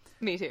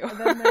 Me too. And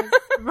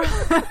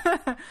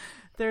then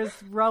there's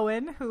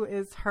Rowan, who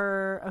is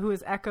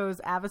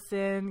Echo's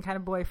Avacyn kind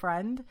of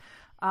boyfriend.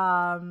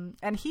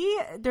 And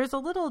there's a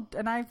little,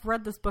 and I've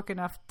read this book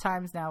enough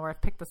times now where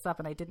I've picked this up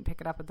and I didn't pick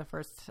it up at the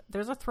first.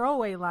 There's a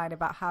throwaway line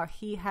about how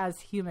he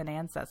has human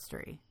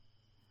ancestry.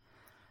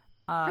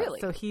 Really?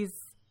 So he's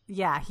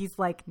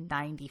like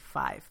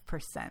 95%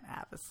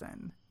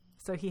 Avacyn.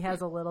 So he has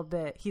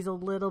he's a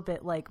little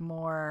bit like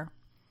more,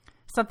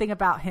 something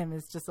about him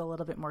is just a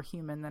little bit more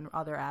human than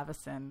other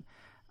Avacyn.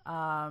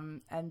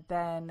 And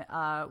then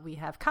we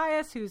have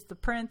Caius, who's the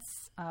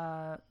prince,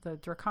 the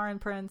Dracaran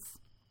prince.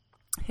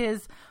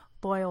 His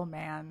loyal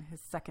man,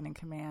 his second in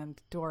command,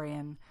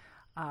 Dorian.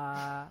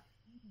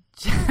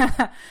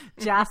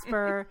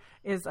 Jasper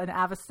is an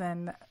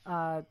Avacyn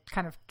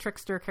kind of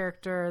trickster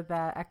character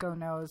that Echo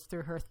knows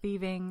through her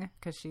thieving,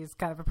 because she's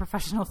kind of a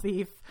professional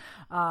thief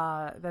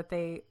that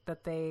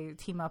they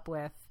team up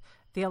with.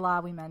 The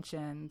Allah we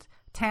mentioned.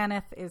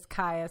 Tanith is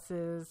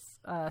Caius's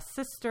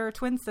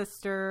twin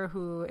sister,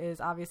 who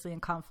is obviously in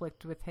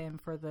conflict with him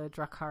for the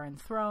Dracaran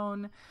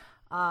throne.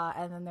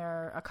 And then there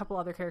are a couple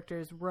other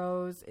characters.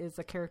 Rose is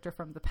a character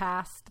from the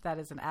past that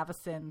is an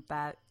Avacyn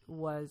that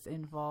was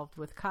involved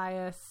with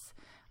Caius.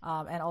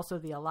 And also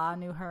the Allah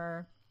knew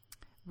her.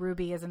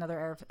 Ruby is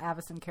another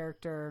Avacyn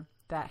character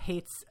that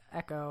hates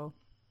Echo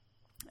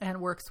and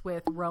works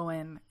with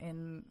Rowan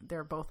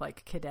they're both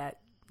like cadet,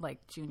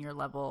 like junior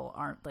level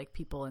aren't like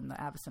people in the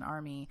Avacyn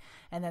army.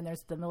 And then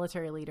there's the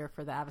military leader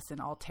for the Avacyn,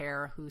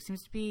 Altair, who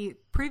seems to be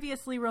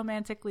previously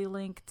romantically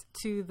linked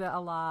to the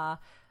Allah.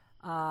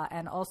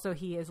 And also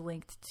he is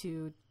linked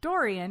to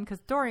Dorian, because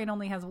Dorian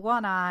only has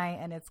one eye,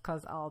 and it's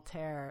because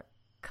Altair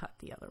cut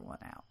the other one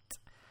out.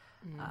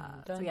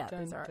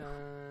 These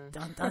are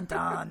dun dun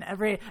dun.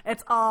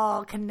 It's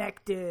all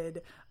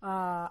connected.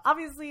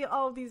 Obviously,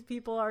 all of these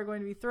people are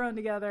going to be thrown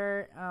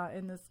together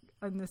in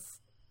this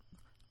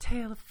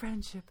tale of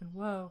friendship and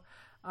woe.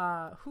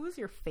 Who's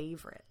your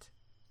favorite?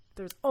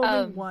 There's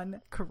only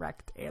one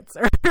correct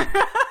answer.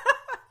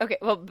 Okay,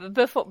 well,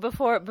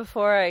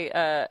 before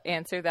I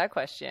answer that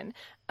question,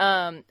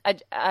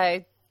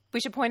 we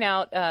should point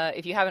out,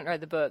 if you haven't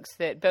read the books,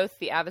 that both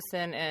the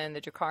Avacyn and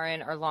the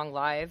Dracarys are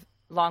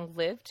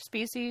long-lived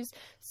species.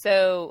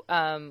 So,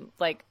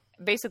 like,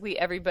 basically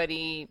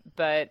everybody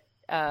but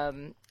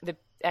the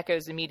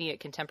Echo's immediate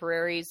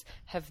contemporaries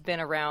have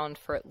been around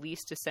for at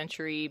least a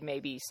century,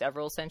 maybe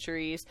several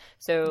centuries.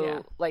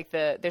 So, like,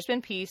 there's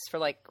been peace for,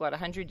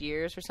 100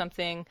 years or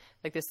something,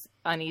 like this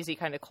uneasy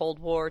kind of Cold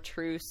War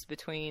truce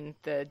between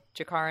the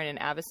Dracarys and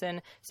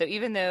Avacyn. So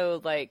even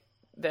though, like,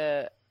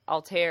 the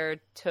Altair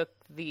took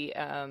the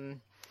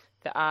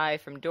eye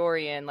from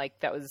Dorian, like,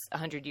 that was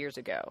 100 years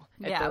ago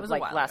at the, it was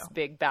last ago.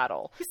 Big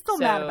battle. He's still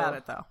mad about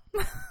it, though.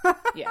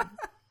 Yeah.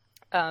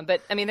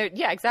 But I mean,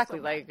 exactly.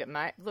 So like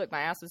my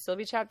ass would still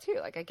be chapped too.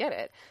 Like, I get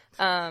it.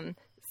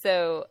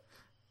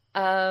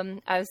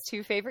 As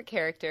to favorite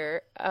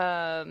character,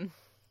 I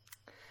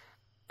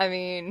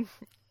mean,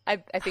 I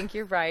think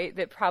you're right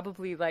that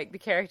probably like the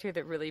character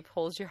that really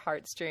pulls your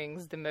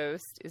heartstrings the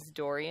most is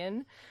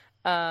Dorian.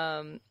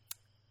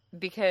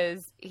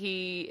 Because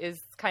he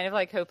is kind of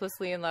like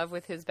hopelessly in love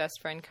with his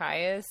best friend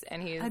Caius,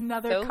 and he's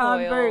another so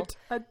convert, loyal,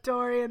 a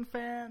Dorian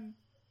fan,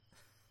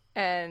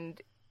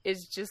 and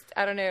is just,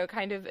 I don't know,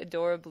 kind of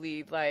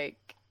adorably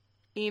like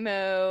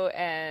emo,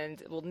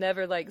 and will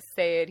never like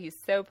say it. He's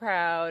so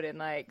proud and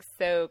like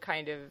so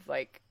kind of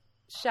like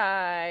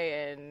shy,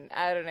 and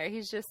I don't know. He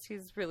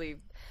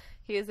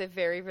is a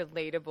very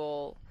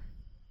relatable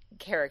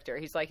character.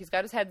 He's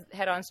got his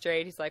head on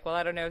straight. He's like, well,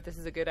 I don't know if this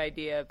is a good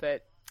idea,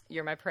 but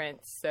you're my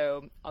prince,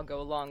 so I'll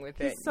go along with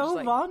it. He's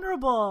so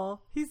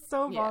vulnerable. He's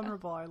so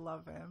vulnerable. I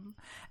love him.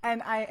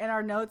 And in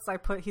our notes, I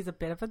put he's a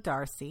bit of a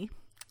Darcy,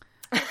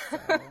 so,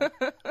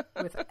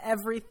 with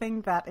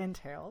everything that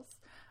entails.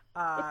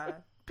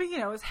 But you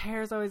know, his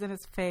hair's always in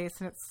his face,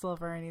 and it's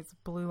silver, and he's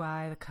blue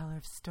eye, the color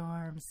of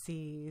storm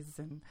seas,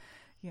 and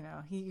you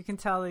know, you can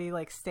tell that he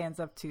like stands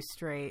up too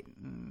straight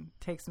and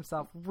takes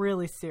himself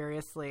really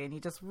seriously, and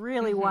you just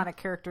really want a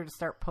character to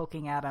start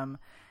poking at him,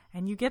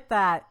 and you get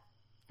that.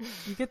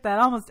 You get that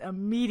almost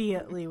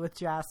immediately with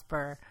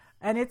Jasper,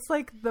 and it's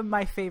like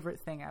my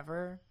favorite thing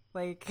ever.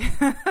 Like,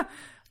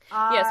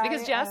 yes,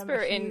 because Jasper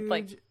in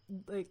like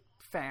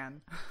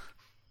fan.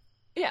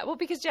 Yeah, well,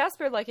 because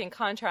Jasper, like, in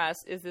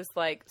contrast, is this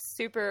like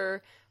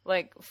super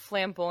like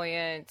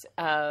flamboyant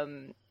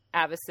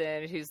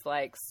Avacyn who's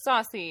like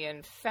saucy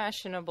and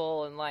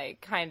fashionable and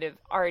like kind of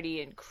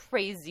arty and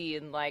crazy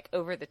and like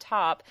over the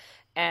top,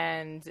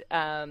 and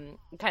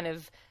kind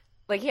of.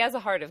 Like, he has a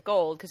heart of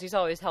gold because he's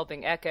always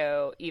helping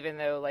Echo, even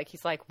though, like,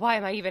 he's like, why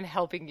am I even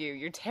helping you?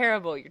 You're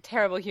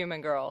terrible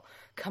human girl.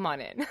 Come on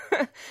in.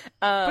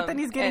 But then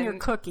he's getting her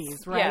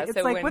cookies, right? Yeah, it's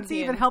so like, what's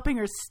he even helping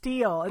her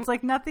steal? It's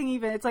like nothing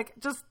even. It's like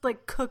just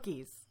like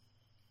cookies.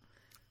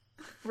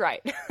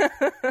 Right.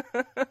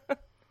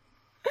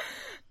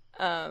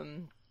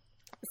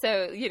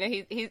 So, you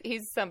know,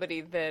 he's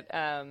somebody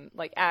that,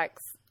 like,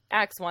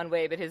 acts one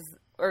way, but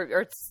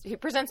he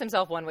presents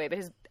himself one way, but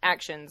his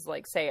actions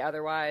like say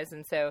otherwise.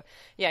 And so,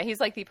 yeah,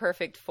 he's like the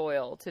perfect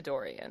foil to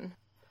Dorian.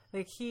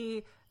 Like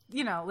he,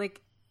 you know,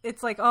 like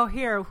it's like, oh,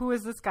 here, who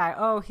is this guy?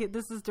 Oh,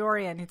 this is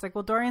Dorian. He's like,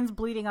 well, Dorian's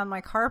bleeding on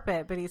my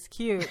carpet, but he's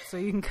cute, so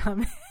you can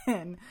come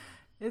in.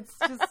 It's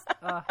just,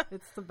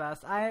 it's the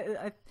best.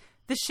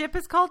 The ship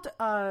is called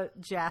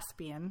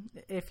Jaspian.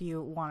 If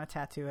you want to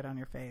tattoo it on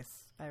your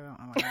face, I don't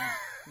know,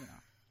 you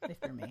know, if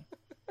you're me.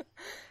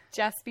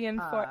 Jaspian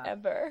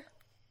forever.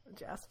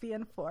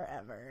 Jaspian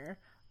forever.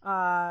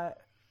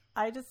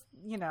 I just,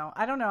 you know,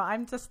 I don't know.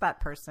 I'm just that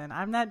person.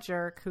 I'm that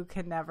jerk who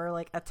can never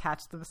like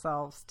attach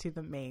themselves to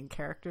the main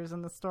characters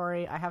in the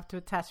story. I have to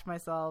attach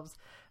myself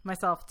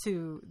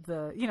to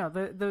the, you know,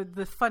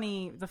 the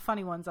funny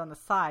ones on the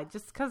side,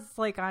 just because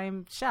like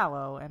I'm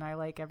shallow and I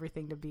like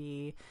everything to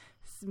be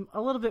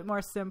a little bit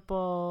more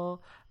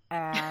simple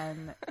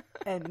and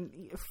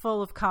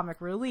full of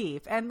comic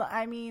relief. And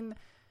I mean,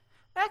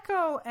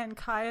 Echo and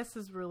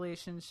Caius's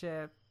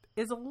relationship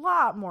is a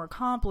lot more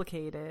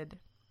complicated.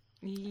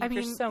 I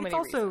mean, so many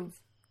reasons.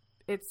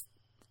 It's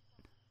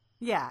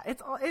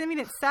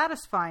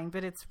satisfying,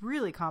 but it's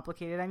really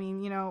complicated. I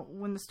mean, you know,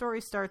 when the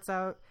story starts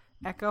out,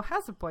 Echo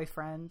has a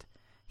boyfriend.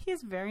 He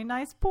is a very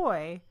nice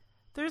boy.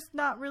 There's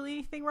not really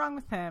anything wrong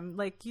with him.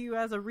 Like, you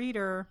as a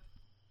reader,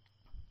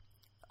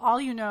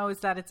 all you know is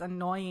that it's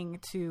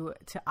annoying to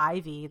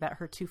Ivy that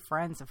her two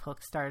friends have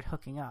started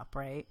hooking up,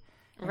 right?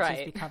 And right.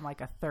 She's become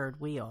like a third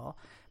wheel.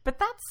 But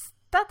that's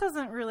that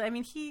doesn't really, I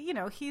mean, he,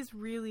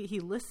 he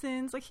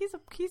listens, like he's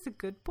a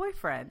good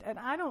boyfriend. And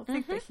I don't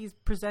think that he's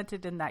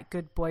presented in that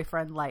good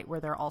boyfriend light where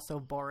they're also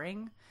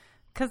boring,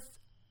 because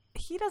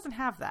he doesn't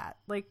have that.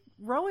 Like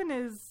Rowan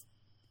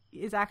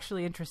is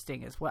actually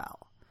interesting as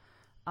well.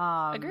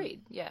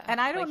 Agreed. Yeah. And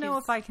I don't know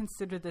if I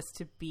consider this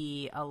to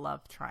be a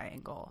love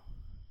triangle.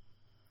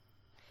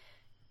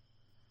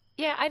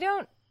 Yeah, I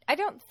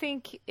don't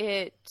think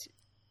it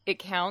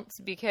counts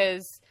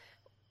because,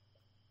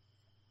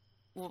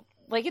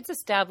 like, it's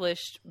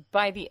established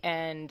by the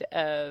end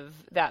of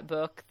that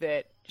book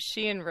that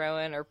she and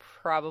Rowan are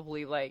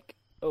probably, like,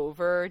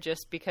 over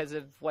just because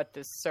of what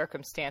the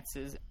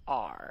circumstances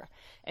are.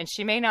 And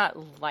she may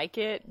not like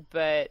it,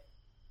 but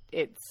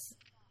it's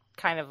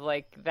kind of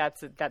like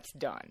that's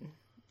done.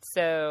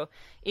 So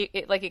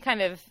it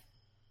kind of,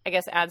 I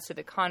guess, adds to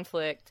the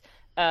conflict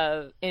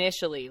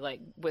initially, like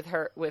with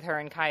her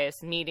and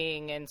Caius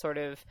meeting, and sort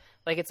of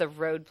like it's a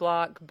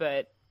roadblock,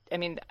 but I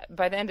mean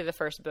by the end of the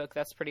first book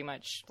that's pretty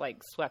much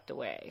like swept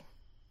away.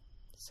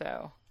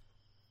 So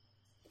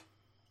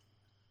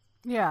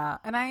yeah.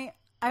 And I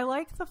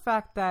like the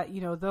fact that,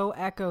 though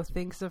Echo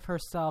thinks of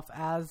herself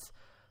as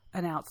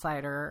an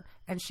outsider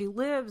and she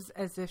lives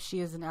as if she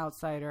is an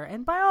outsider,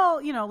 and by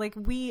all, like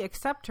we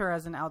accept her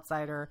as an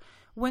outsider,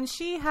 when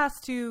she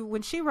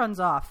runs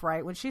off,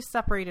 right, when she's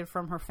separated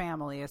from her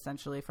family,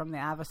 essentially from the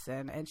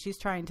Avacyn, and she's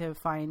trying to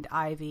find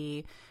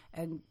Ivy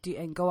and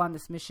go on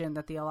this mission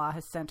that the Allah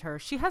has sent her,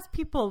 she has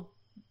people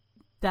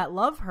that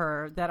love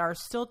her that are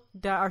still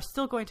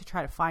going to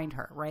try to find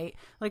her, right?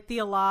 Like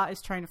the Allah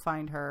is trying to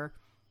find her,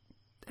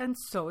 and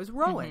so is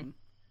Rowan. Mm-hmm.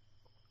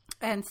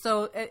 And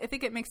so I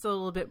think it makes it a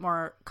little bit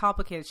more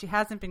complicated. She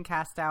hasn't been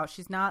cast out.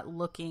 She's not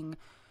looking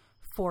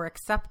for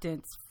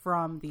acceptance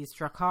from these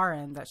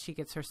Drakkaren that she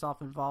gets herself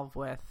involved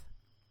with.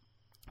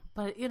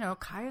 But,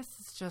 Caius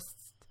is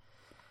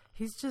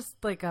he's just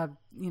like a,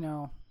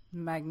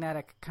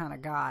 magnetic kind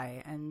of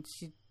guy. And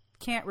she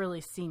can't really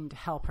seem to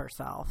help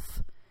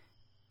herself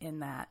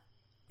in that.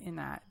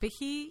 But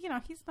he,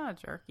 he's not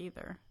a jerk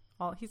either.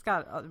 Well, he's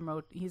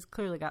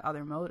clearly got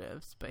other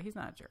motives, but he's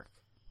not a jerk.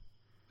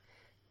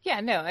 Yeah,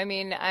 no, I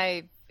mean,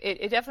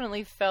 it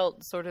definitely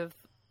felt sort of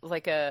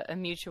like a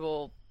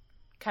mutual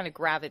kind of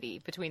gravity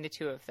between the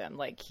two of them.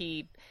 Like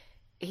he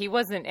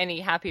wasn't any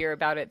happier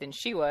about it than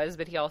she was,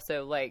 but he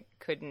also like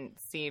couldn't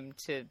seem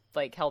to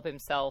like help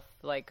himself.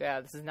 Like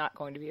this is not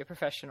going to be a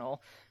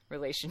professional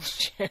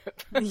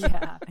relationship.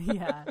 yeah,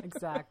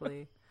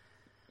 exactly.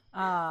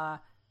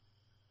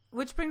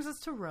 Which brings us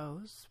to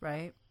Rose,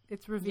 right?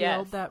 It's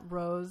revealed that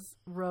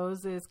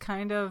Rose is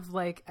kind of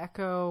like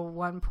Echo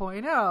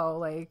 1.0.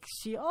 Like,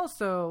 she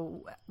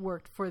also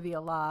worked for the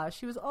Allah.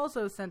 She was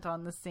also sent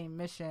on the same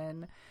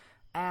mission,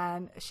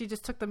 and she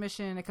just took the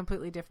mission in a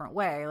completely different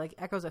way. Like,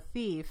 Echo's a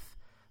thief,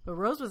 but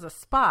Rose was a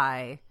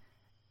spy,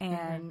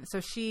 and so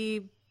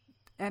she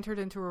entered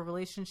into a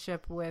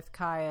relationship with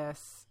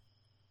Caius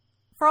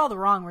for all the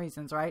wrong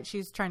reasons, right?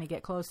 She's trying to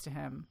get close to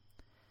him,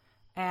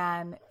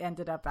 and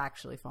ended up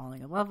actually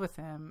falling in love with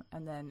him,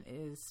 and then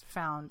is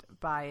found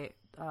by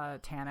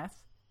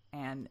Tanith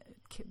and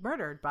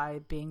murdered by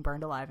being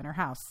burned alive in her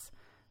house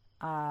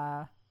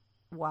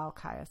while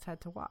Caius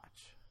had to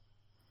watch.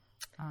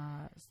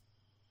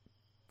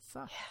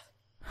 Sucks.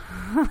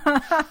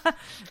 Yeah.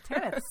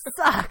 Tanith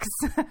sucks.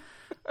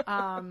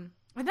 And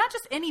not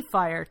just any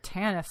fire,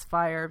 Tanith's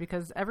fire,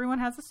 because everyone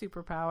has a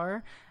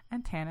superpower,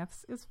 and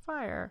Tanith's is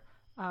fire.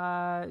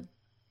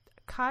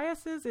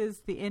 Caius's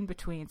is the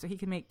in-between, so he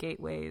can make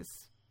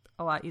gateways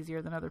a lot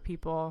easier than other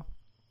people.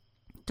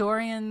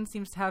 Dorian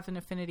seems to have an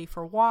affinity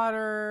for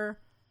water.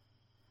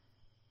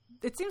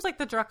 It seems like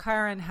the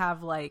Drakkaren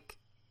have, like,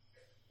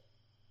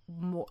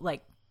 more,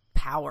 like,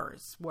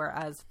 powers,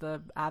 whereas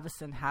the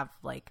Avacyn have,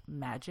 like,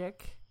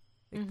 magic.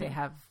 Like, they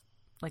have,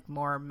 like,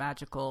 more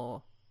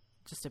magical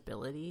just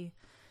ability.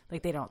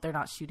 Like, they're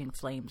not shooting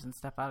flames and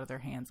stuff out of their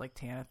hands like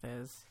Tanith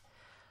is.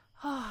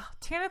 Oh,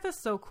 Tanith is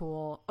so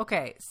cool.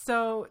 Okay,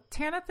 so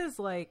Tanith is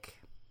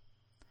like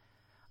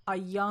a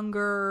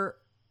younger,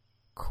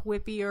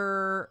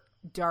 quippier,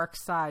 dark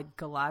side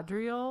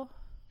Galadriel.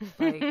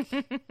 Like,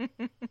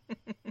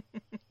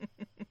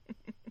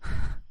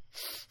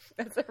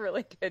 that's a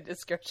really good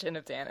description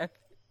of Tanith.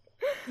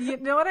 You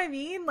know what I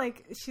mean?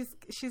 Like,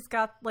 she's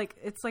got like,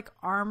 it's like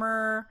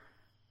armor,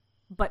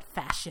 but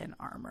fashion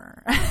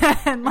armor,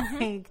 and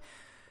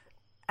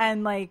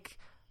like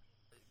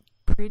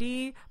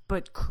pretty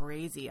but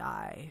crazy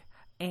eye,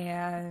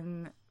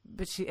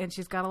 but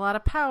she's got a lot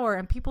of power,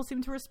 and people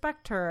seem to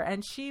respect her,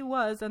 and she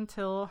was,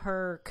 until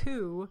her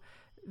coup,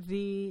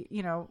 the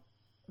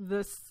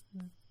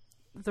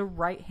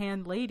right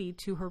hand lady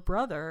to her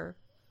brother.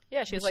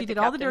 Yeah, she was like she did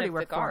all the dirty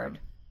work for him.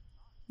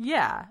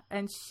 Yeah,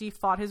 and she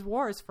fought his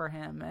wars for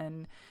him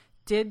and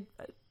did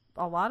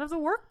a lot of the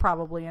work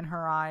probably in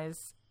her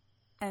eyes,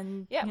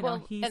 and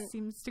he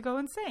seems to go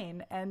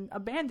insane and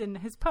abandon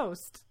his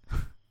post.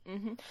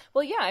 Mm-hmm.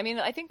 Well, yeah, I mean,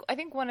 I think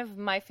one of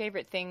my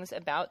favorite things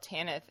about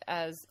Tanith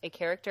as a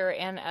character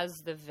and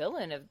as the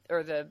villain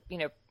or the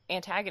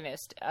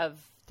antagonist of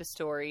the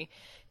story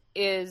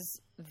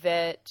is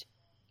that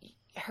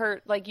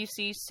her, like, you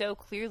see so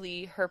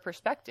clearly her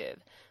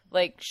perspective.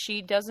 Like,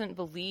 she doesn't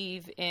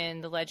believe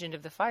in the legend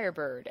of the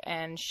Firebird,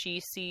 and she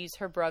sees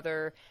her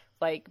brother,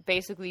 like,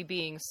 basically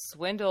being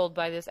swindled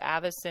by this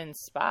Avacyn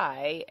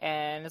spy,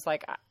 and is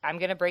like, I'm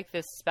going to break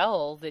this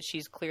spell that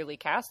she's clearly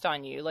cast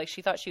on you. Like,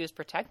 she thought she was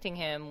protecting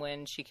him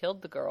when she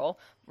killed the girl,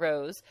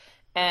 Rose.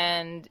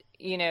 And,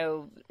 you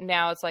know,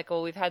 now it's like,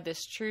 well, we've had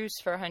this truce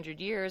for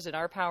 100 years, and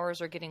our powers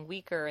are getting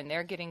weaker, and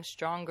they're getting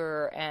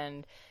stronger,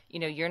 and,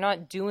 you know, you're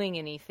not doing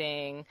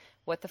anything.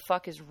 What the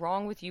fuck is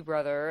wrong with you,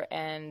 brother?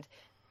 And,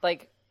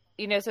 like,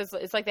 you know, so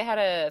it's like they had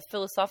a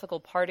philosophical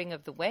parting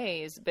of the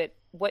ways, but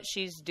what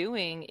she's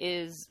doing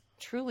is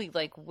truly,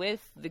 like,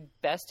 with the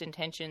best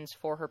intentions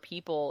for her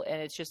people,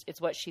 and it's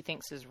what she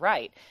thinks is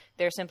right.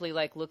 They're simply,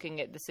 like,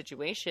 looking at the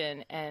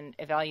situation and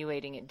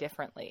evaluating it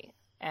differently.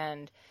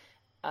 And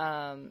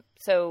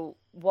so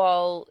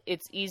while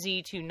it's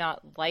easy to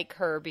not like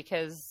her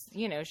because,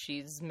 you know,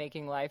 she's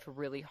making life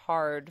really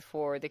hard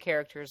for the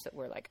characters that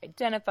we're, like,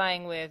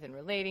 identifying with and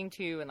relating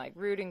to and, like,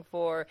 rooting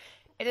for,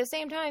 at the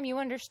same time, you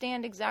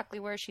understand exactly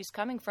where she's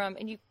coming from,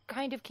 and you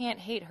kind of can't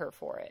hate her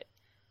for it.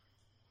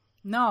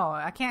 No,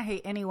 I can't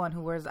hate anyone who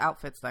wears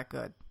outfits that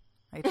good.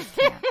 I just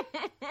can't.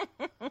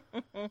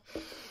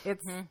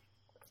 It's...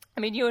 I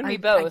mean, you and me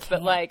both,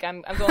 but, like,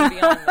 I'm going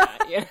beyond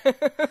that. Yeah.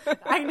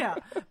 I know.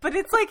 But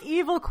it's like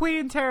evil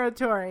queen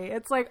territory.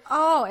 It's like,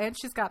 oh, and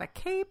she's got a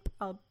cape,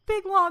 a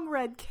big long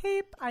red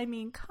cape. I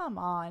mean, come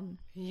on.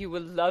 You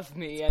will love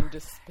me and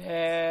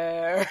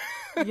despair.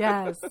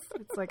 Yes.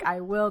 It's like, I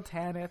will,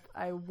 Tanith.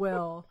 I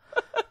will.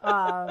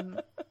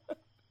 I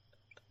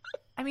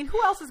mean,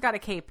 who else has got a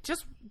cape?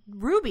 Just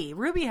Ruby.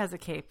 Ruby has a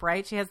cape,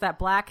 right? She has that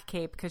black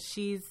cape because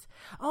she's...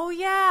 Oh,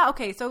 yeah.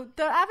 Okay, so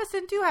the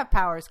Avacyn do have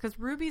powers because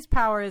Ruby's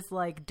power is,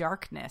 like,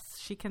 darkness.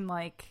 She can,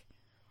 like,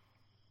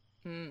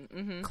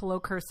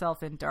 cloak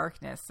herself in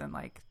darkness and,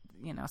 like,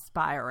 you know,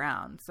 spy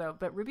around. So,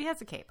 but Ruby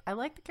has a cape. I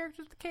like the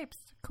characters with the capes.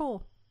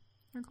 Cool.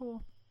 They're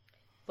cool.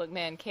 Look,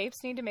 man,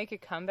 capes need to make a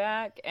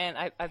comeback, and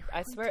I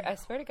swear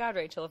to God,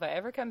 Rachel, if I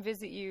ever come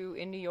visit you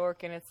in New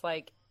York and it's,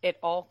 like, it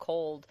all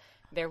cold,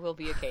 there will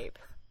be a cape.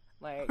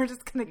 Like, we're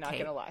just gonna not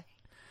cape. gonna lie.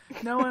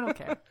 No one will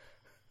care.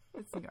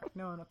 It's New York.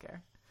 No one will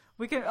care.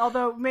 We can,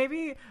 although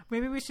maybe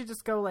we should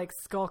just go, like,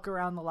 skulk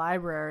around the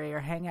library or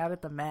hang out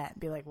at the Met and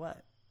be like,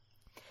 what?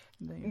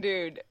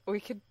 Dude, we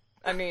could.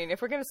 I mean,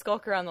 if we're gonna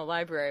skulk around the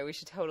library, we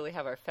should totally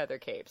have our feather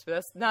capes. But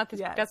that's not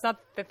that's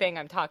not the thing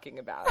I'm talking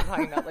about. I'm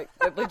talking about, like,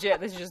 legit.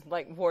 This is just,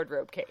 like,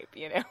 wardrobe cape,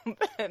 you know.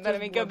 But I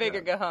mean, go big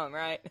or go home,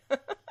 right?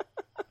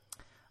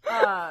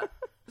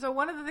 So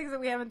one of the things that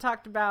we haven't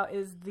talked about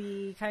is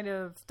the kind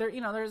of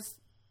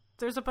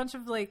there's a bunch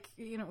of, like,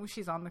 you know,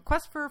 she's on the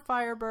quest for a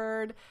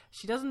Firebird.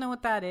 She doesn't know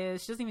what that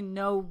is. She doesn't even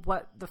know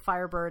what the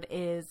Firebird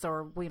is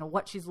or, you know,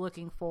 what she's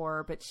looking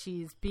for, but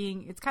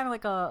it's kind of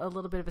like a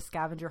little bit of a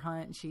scavenger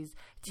hunt, and she's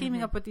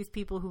teaming up with these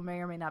people who may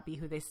or may not be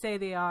who they say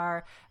they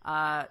are.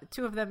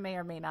 Two of them may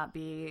or may not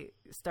be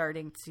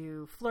starting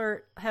to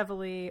flirt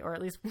heavily, or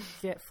at least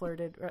get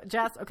flirted.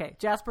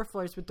 Jasper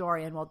flirts with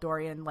Dorian while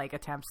Dorian, like,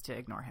 attempts to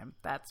ignore him.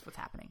 That's what's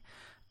happening.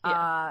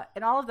 Yeah.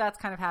 And all of that's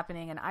kind of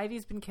happening, and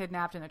Ivy's been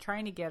kidnapped and they're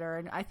trying to get her.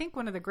 And I think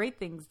one of the great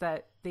things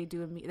that they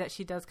do that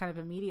she does kind of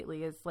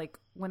immediately is, like,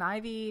 when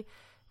Ivy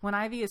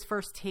is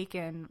first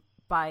taken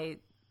by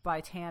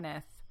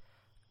Tanith,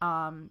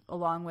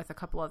 along with a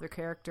couple other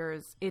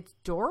characters, it's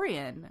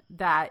Dorian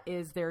that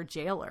is their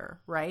jailer,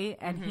 right?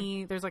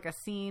 And there's, like, a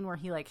scene where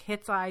he, like,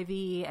 hits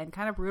Ivy and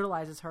kind of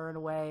brutalizes her in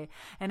a way,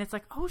 and it's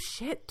like, oh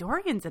shit,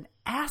 Dorian's an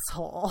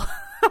asshole.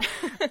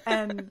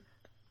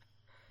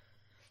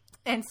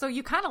 And so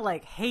you kind of,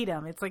 like, hate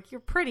him. It's like,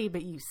 you're pretty,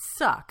 but you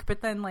suck.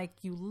 But then, like,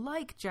 you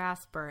like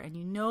Jasper, and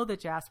you know that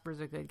Jasper's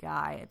a good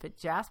guy, but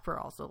Jasper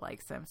also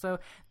likes him. So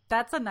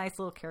that's a nice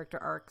little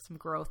character arc, some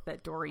growth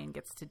that Dorian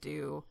gets to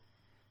do.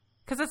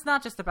 Because it's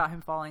not just about him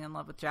falling in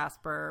love with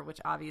Jasper,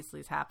 which obviously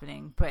is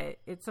happening, but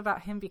it's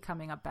about him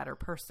becoming a better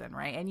person,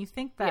 right? And you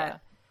think that,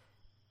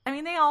 I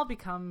mean, they all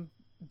become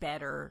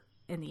better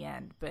in the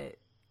end, but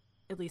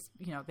at least,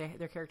 you know,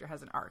 their character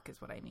has an arc is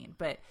what I mean.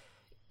 But...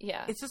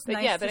 yeah, it's just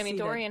nice. Yeah, but I mean,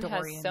 Dorian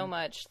has so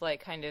much,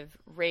 like, kind of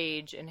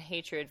rage and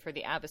hatred for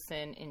the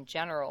Avacyn in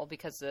general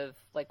because of,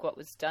 like, what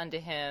was done to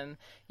him,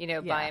 you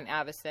know, by an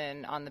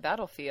Avacyn on the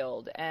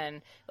battlefield,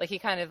 and, like, he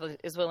kind of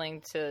is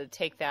willing to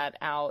take that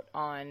out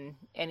on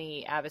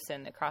any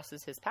Avacyn that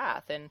crosses his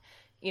path. And,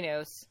 you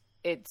know,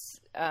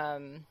 it's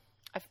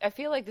I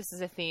feel like this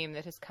is a theme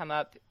that has come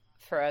up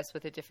for us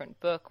with a different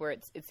book, where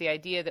it's the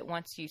idea that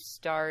once you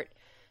start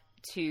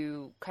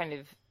to kind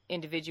of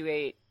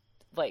individuate,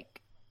 like,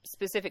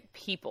 specific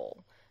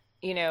people,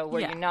 you know,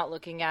 where you're not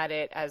looking at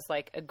it as,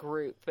 like, a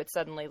group, but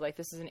suddenly, like,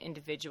 this is an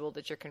individual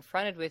that you're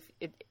confronted with.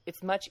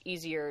 It's much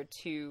easier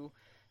to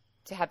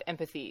have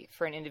empathy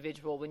for an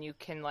individual when you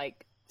can,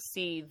 like,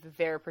 see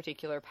their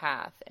particular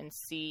path and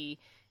see,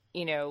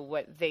 you know,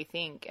 what they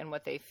think and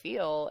what they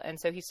feel. And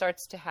so he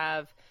starts to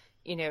have,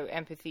 you know,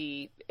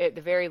 empathy at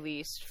the very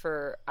least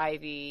for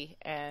Ivy,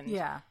 and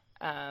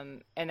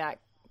that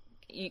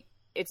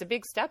it's a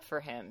big step for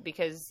him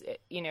because,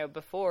 you know,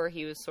 before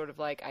he was sort of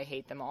like, I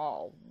hate them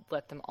all,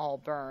 let them all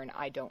burn,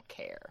 I don't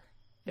care.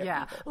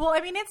 Yeah. Well,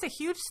 I mean, it's a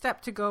huge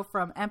step to go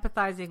from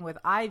empathizing with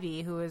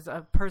Ivy, who is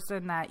a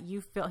person that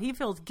he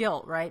feels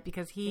guilt, right?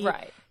 Because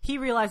he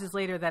realizes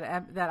later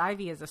that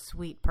Ivy is a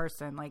sweet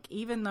person. Like,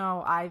 even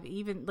though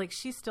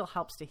she still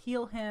helps to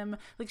heal him.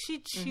 Like, she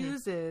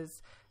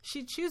chooses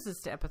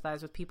to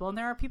empathize with people. And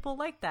there are people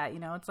like that, you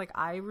know, it's like,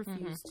 I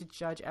refuse to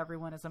judge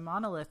everyone as a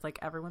monolith. Like,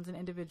 everyone's an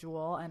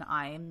individual and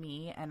I am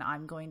me and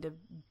I'm going to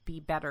be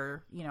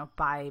better, you know,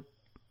 by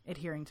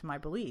adhering to my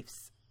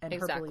beliefs. And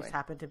her beliefs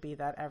happen to be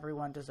that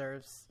everyone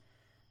deserves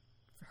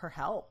her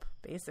help,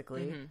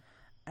 basically.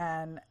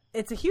 And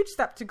it's a huge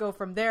step to go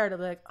from there to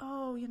be like,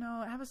 oh, you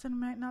know, Avacyn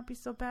might not be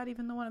so bad,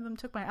 even though one of them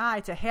took my eye,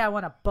 to, hey, I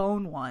want to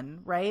bone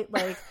one, right?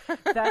 Like,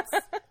 that's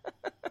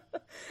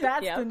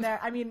the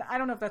next. I mean, I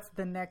don't know if that's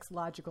the next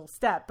logical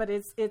step, but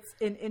it's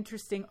an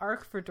interesting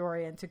arc for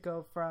Dorian to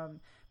go from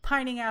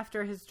pining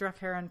after his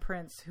Druk-Haren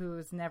prince,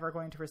 who's never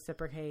going to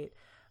reciprocate,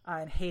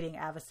 and hating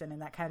Avacyn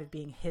and that kind of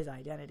being his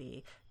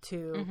identity,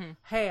 to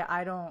hey,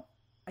 I don't,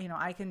 you know,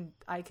 I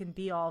can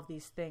be all of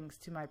these things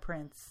to my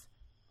prince,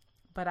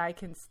 but I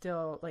can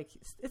still, like,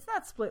 it's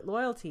not split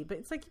loyalty, but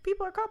it's like,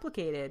 people are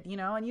complicated, you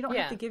know, and you don't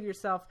have to give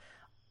yourself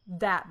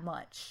that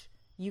much.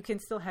 You can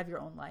still have your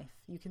own life.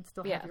 You can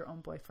still have your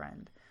own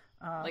boyfriend.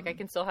 Like, I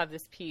can still have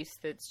this piece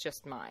that's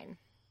just mine.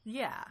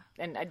 Yeah.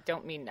 And I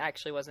don't mean,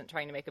 actually wasn't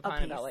trying to make a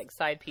pun about, like,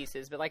 side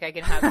pieces, but, like, I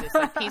can have this,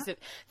 like, piece of,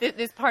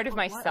 this part of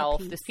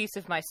myself, this piece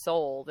of my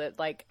soul that,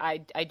 like, I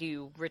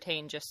do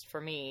retain just for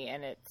me,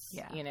 and it's,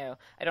 you know,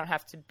 I don't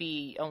have to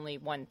be only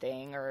one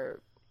thing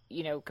or,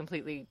 you know,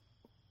 completely,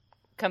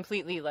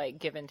 like,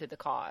 given to the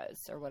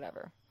cause or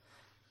whatever.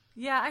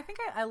 Yeah, I think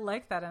I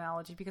like that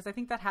analogy because I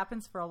think that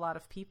happens for a lot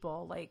of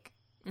people. Like,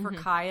 for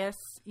Caius,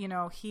 you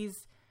know,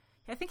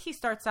 I think he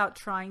starts out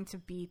trying to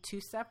be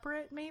too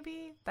separate.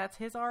 Maybe that's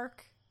his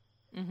arc,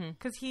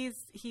 because he's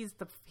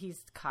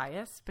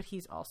Caius, but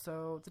he's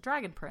also the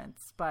Dragon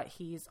Prince. But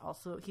he's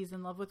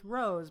in love with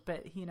Rose.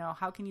 But, you know,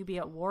 how can you be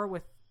at war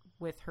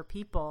with her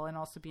people and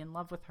also be in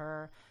love with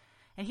her?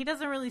 And he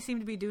doesn't really seem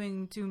to be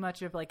doing too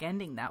much of, like,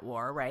 ending that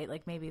war, right?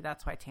 Like, maybe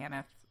that's why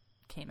Tanith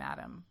came at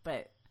him,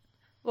 but.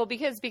 Well,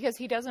 because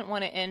he doesn't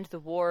want to end the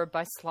war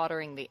by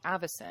slaughtering the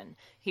Avacyn.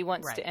 He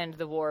wants to end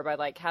the war by,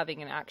 like,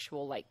 having an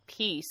actual, like,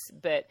 peace.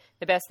 But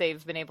the best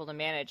they've been able to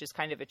manage is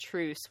kind of a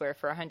truce where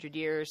for 100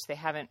 years they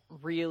haven't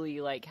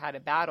really, like, had a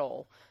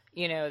battle.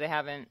 You know, they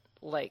haven't,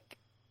 like,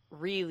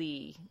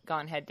 really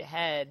gone head to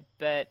head.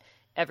 But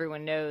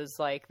everyone knows,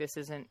 like, this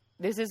isn't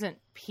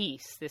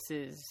peace. This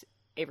is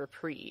a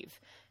reprieve.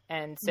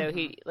 And so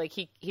he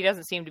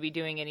doesn't seem to be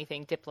doing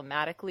anything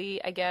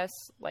diplomatically, I guess,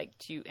 like,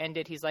 to end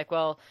it. He's like,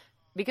 well,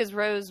 because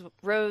Rose,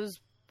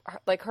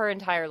 like, her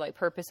entire, like,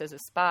 purpose as a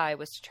spy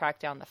was to track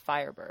down the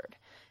Firebird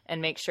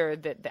and make sure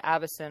that the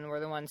Avacyn were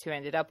the ones who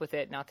ended up with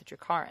it, not the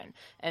Druk-Haren.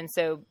 And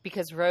so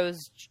because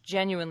Rose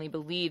genuinely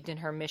believed in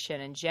her mission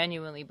and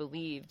genuinely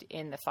believed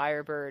in the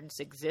Firebird's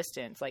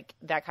existence, like,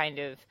 that kind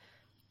of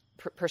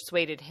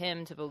persuaded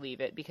him to believe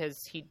it because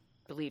he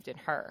believed in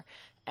her.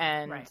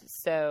 And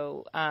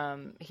so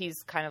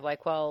he's kind of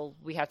like, well,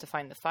 we have to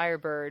find the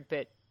Firebird,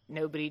 but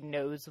nobody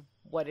knows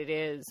what it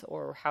is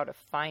or how to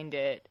find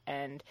it.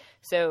 And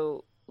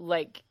so,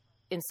 like,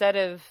 instead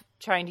of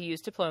trying to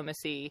use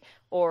diplomacy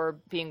or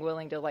being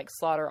willing to, like,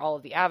 slaughter all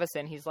of the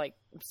Avacyn, he's, like,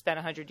 spent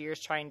 100 years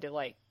trying to,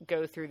 like,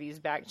 go through these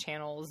back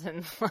channels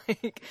and,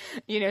 like,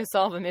 you know,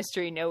 solve a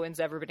mystery no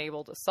one's ever been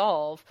able to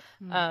solve.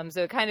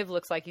 So it kind of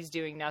looks like he's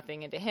doing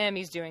nothing. And to him,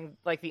 he's doing,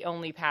 like, the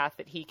only path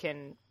that he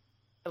can,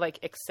 like,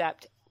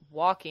 accept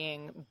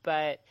walking.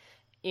 But,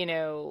 you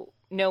know,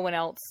 no one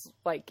else,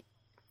 like,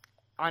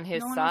 on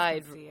his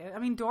side. I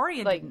mean,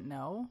 Dorian, like, didn't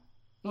know.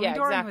 Well, yeah,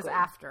 Dorian was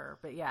after,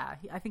 but yeah,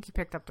 I think he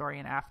picked up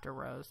Dorian after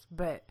Rose.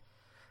 But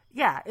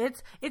yeah,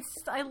 it's.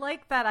 I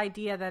like that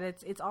idea that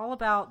it's all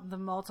about the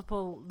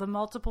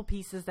multiple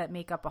pieces that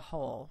make up a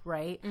whole,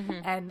 right?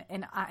 And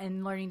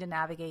learning to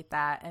navigate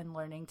that and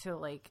learning who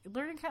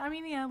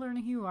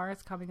you are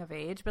as coming of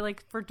age. But,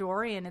 like, for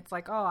Dorian, it's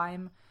like, oh,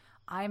 I'm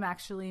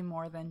actually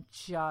more than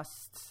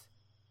just,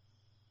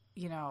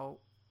 you know,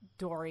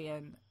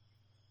 Dorian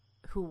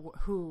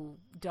who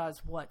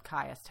does what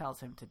Caius tells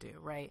him to do,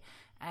 right?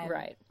 And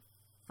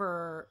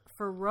for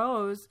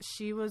Rose,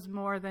 she was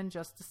more than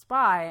just a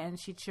spy, and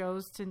she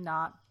chose to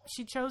not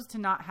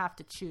have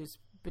to choose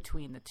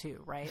between the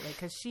two, right? Like,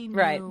 because she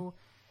knew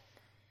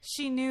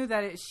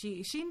that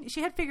she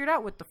had figured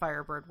out what the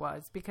Firebird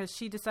was, because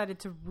she decided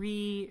to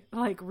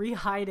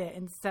re-hide it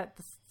and set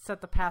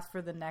the path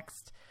for the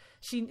next.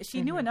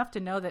 She knew enough to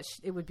know that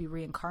it would be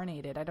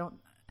reincarnated.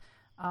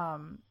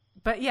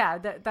 But yeah,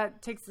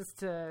 that takes us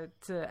to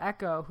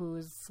Echo,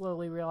 who's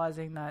slowly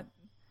realizing that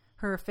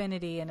her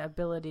affinity and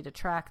ability to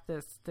track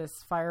this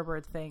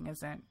Firebird thing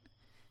isn't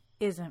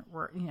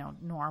quite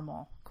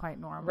normal.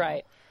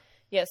 Right.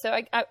 Yeah. So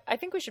I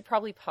think we should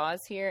probably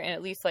pause here and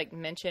at least, like,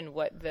 mention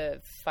what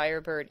the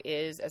Firebird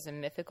is as a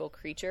mythical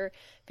creature,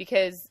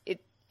 because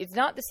it's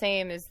not the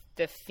same as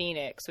the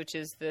phoenix, which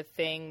is the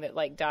thing that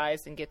like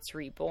dies and gets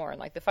reborn.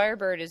 Like the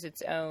Firebird is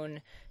its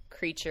own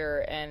creature,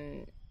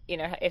 and you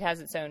know, it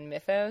has its own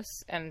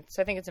mythos, and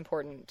so I think it's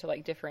important to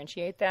like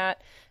differentiate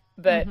that.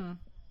 But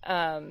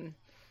I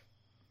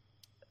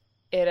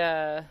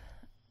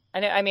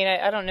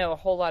don't know a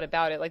whole lot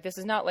about it. Like, this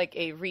is not like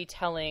a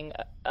retelling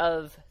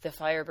of the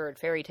Firebird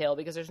fairy tale,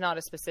 because there's not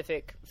a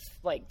specific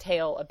like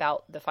tale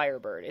about the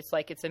Firebird. It's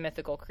like it's a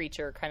mythical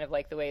creature, kind of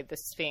like the way the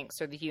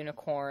Sphinx or the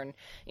unicorn,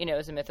 you know,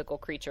 is a mythical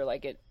creature.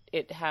 Like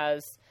it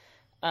has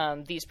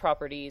these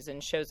properties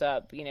and shows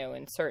up, you know,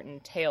 in certain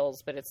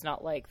tales, but it's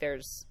not like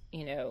there's,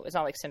 you know, it's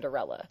not like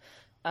Cinderella.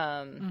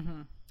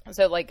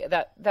 So like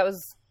that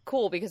was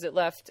cool, because it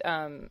left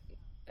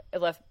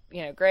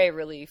you know, Gray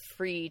really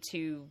free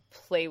to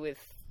play with,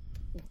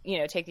 you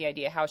know, take the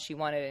idea how she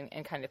wanted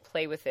and kind of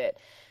play with it.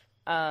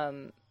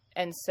 And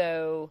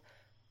so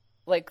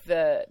like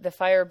the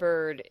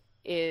Firebird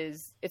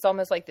it's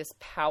almost like this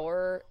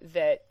power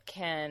that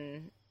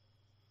can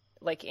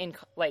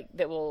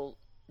that will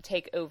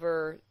take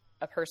over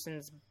a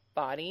person's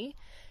body,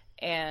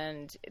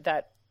 and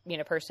that, you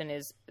know, person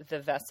is the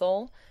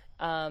vessel.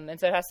 And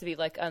so it has to be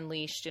like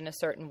unleashed in a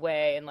certain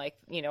way, and like,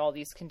 you know, all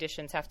these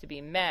conditions have to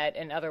be met,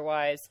 and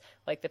otherwise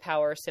like the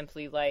power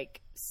simply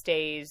like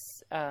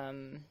stays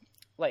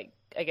like,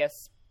 I guess,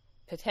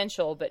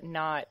 potential but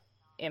not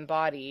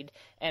embodied,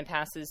 and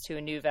passes to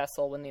a new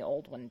vessel when the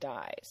old one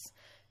dies.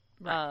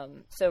 Right.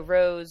 So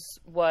Rose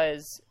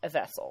was a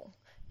vessel,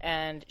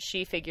 and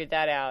she figured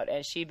that out,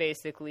 and she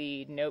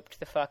basically noped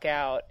the fuck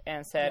out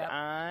and said,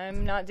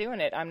 I'm not doing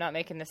it. I'm not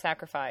making the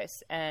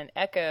sacrifice. And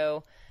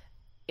Echo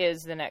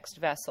is the next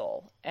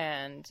vessel,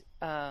 and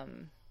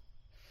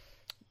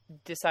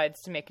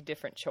decides to make a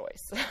different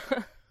choice.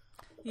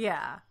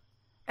 Yeah.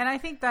 And I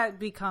think that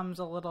becomes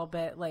a little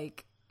bit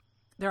like,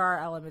 there are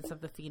elements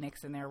of the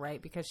Phoenix in there, right?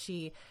 Because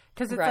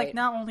it's right. Like,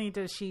 not only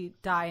does she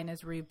die and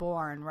is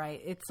reborn, right?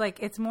 It's like,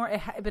 it's more,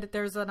 but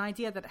there's an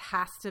idea that it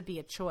has to be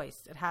a choice.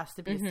 It has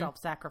to be a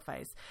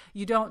self-sacrifice.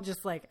 You don't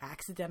just like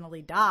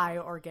accidentally die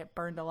or get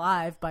burned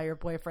alive by your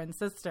boyfriend's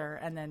sister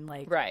and then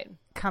like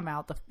come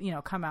out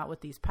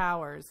with these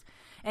powers.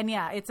 And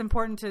yeah, it's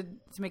important to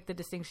make the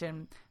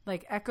distinction.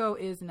 Like, Echo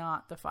is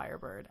not the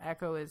Firebird.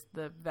 Echo is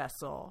the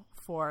vessel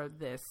for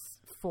this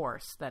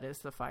force that is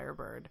the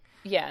Firebird.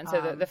 Yeah, and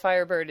so the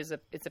Firebird is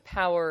a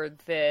power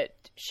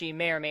that she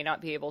may or may not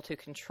be able to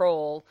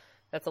control.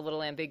 That's a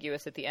little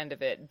ambiguous at the end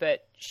of it,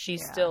 but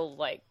she's still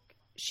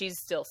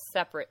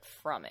separate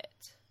from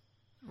it.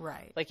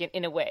 Right. Like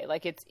in a way,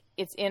 like it's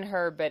in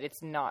her, but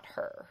it's not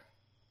her.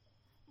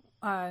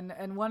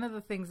 And one of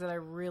the things that I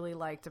really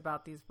liked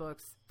about these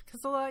books,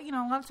 because a lot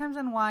of times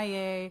in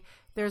YA,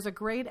 there's a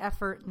great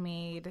effort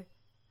made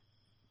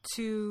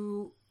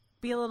to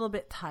be a little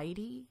bit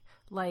tidy.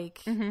 Like,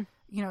 you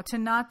know, to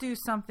not do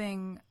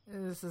something,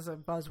 this is a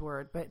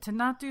buzzword, but to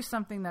not do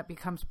something that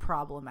becomes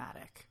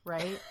problematic,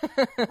 right?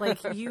 Like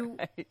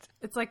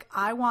it's like,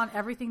 I want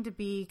everything to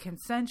be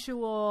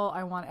consensual.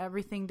 I want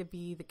everything to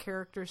be the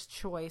character's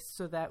choice,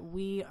 so that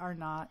we are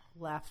not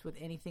left with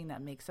anything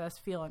that makes us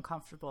feel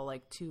uncomfortable,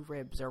 like two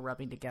ribs are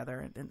rubbing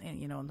together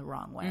and you know, in the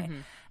wrong way.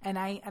 And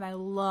I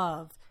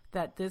love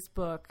that this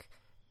book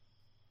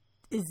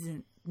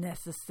isn't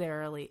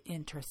necessarily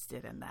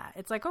interested in that.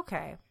 It's like,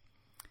 okay,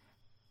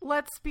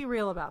 let's be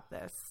real about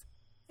this.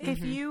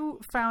 If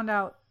you found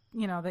out,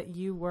 you know, that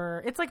you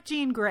were, it's like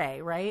Jean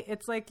Grey, right?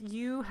 It's like,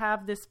 you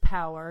have this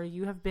power,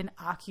 you have been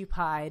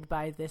occupied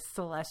by this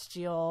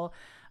celestial,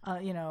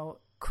 you know,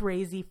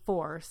 crazy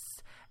force,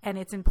 and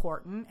it's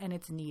important and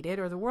it's needed,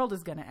 or the world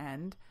is going to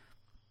end.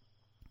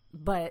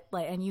 But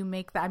like, and you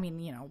make that, I mean,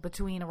 you know,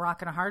 between a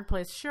rock and a hard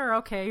place, sure,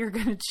 okay, you're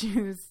going to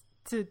choose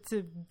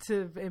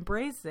to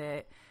embrace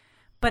it,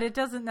 but it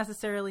doesn't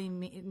necessarily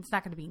mean, it's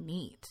not going to be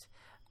neat.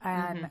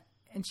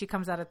 And she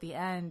comes out at the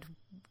end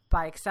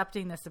by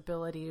accepting this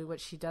ability. What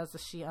she does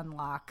is she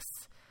unlocks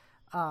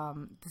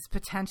this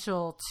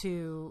potential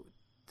to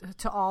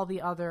all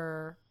the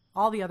other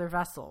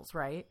vessels,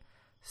 right?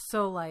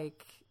 So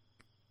like,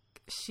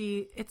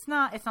 it's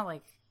not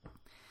like,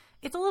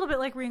 it's a little bit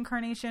like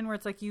reincarnation, where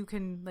it's like you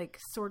can like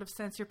sort of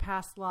sense your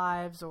past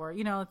lives, or,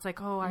 you know, it's like,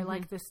 oh, I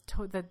like this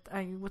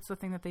what's the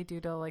thing that they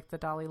do to like the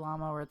Dalai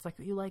Lama, where it's like,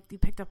 you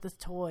picked up this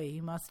toy,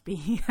 you must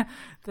be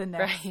the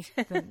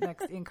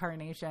next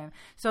incarnation.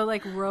 So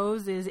like,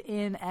 Rose is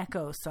in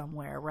Echo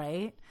somewhere,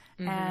 right?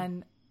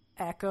 And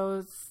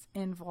Echo's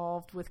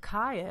involved with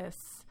Caius,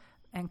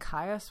 and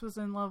Caius was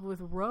in love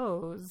with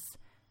Rose,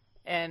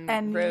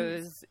 and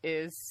Rose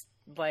is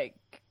like,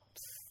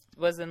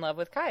 was in love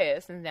with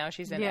Caius, and now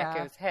she's in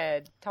Echo's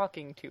head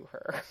talking to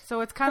her. So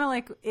it's kind of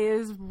like,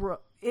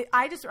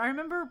 I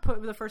remember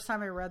the first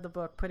time I read the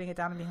book, putting it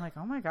down and being like,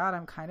 oh my God,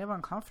 I'm kind of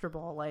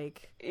uncomfortable.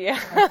 Like,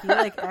 I feel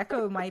like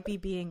Echo might be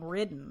being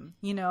ridden,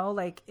 you know,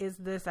 like, is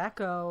this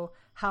Echo?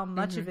 How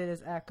much of it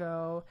is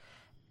Echo?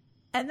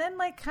 And then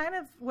like, kind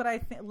of what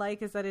I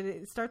like is that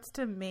it starts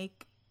to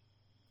make,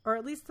 or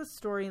at least the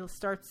story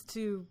starts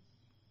to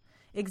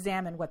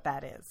examine what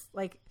that is.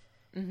 Like,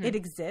 it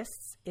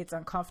exists, it's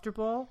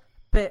uncomfortable,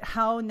 but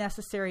how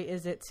necessary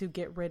is it to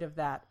get rid of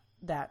that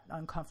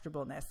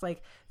uncomfortableness?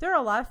 Like, there are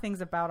a lot of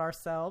things about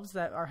ourselves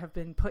that have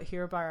been put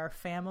here by our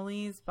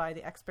families, by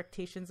the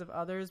expectations of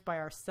others, by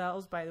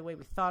ourselves, by the way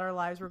we thought our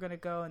lives were going to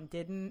go and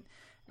didn't,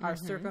 our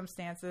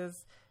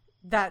circumstances,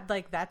 that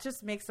like that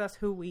just makes us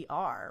who we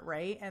are,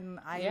 right? And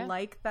I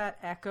like that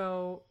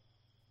Echo,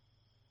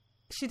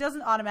 she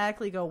doesn't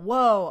automatically go,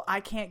 whoa, I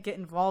can't get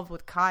involved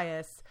with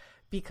Caius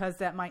because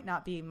that might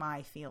not be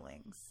my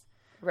feelings,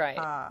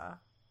 right?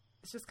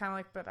 It's just kind of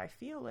like, but I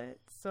feel it,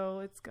 so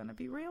it's gonna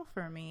be real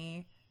for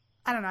me.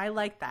 I don't know, I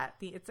like that.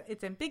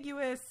 It's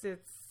ambiguous,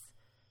 it's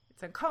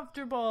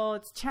uncomfortable,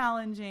 it's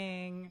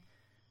challenging,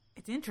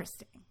 it's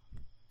interesting.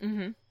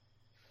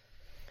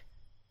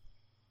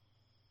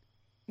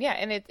 Yeah,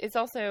 and it's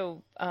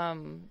also I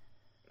don't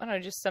know,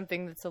 just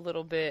something that's a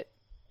little bit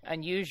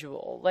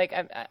unusual. Like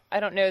I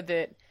don't know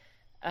that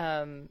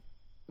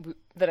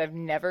that I've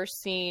never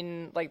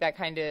seen like that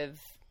kind of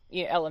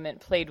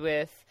element played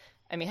with.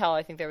 I mean, hell,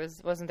 I think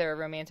wasn't there a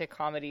romantic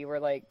comedy where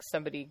like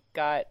somebody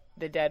got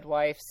the dead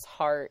wife's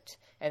heart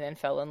and then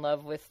fell in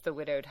love with the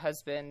widowed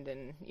husband,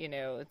 and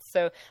it's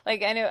so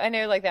like I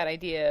know like that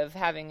idea of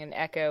having an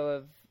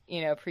echo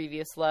of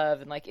previous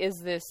love, and like,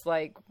 is this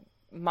like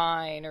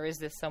mine or is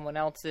this someone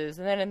else's?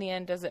 And then in the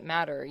end, does it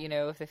matter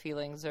if the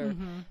feelings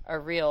are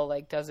real?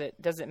 Like, does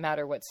it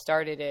matter what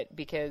started it?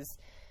 Because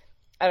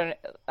I don't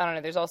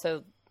know, there's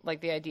also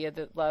like the idea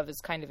that love is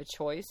kind of a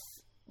choice.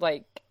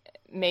 Like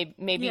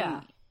maybe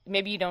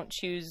you don't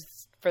choose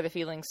for the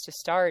feelings to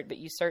start, but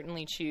you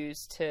certainly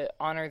choose to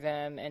honor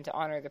them and to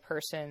honor the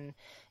person,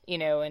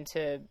 and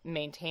to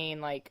maintain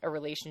like a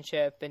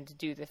relationship and to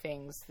do the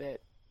things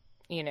that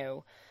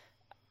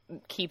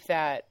keep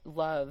that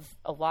love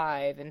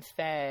alive and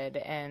fed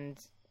and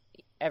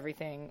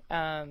everything.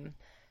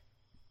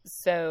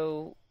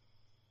 So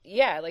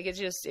yeah, like it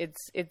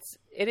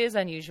is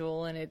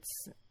unusual, and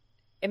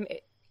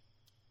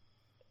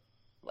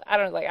I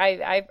don't know, like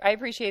I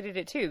appreciated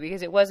it too,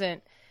 because it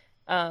wasn't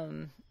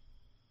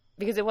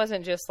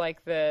just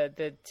like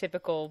the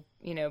typical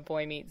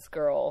boy meets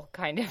girl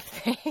kind of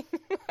thing.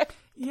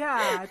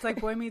 Yeah, it's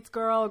like boy meets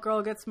girl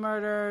gets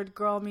murdered,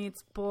 girl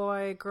meets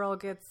boy, girl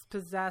gets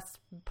possessed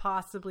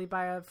possibly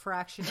by a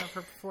fraction of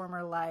her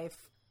former life,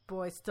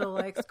 boy still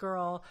likes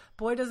girl,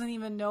 boy doesn't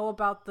even know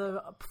about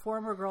the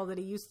former girl that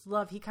he used to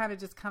love, he kind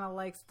of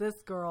likes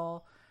this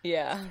girl.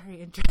 Yeah.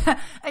 Very interesting.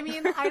 I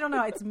mean, I don't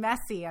know. It's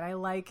messy, and I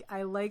like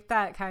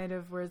that kind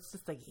of where it's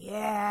just like,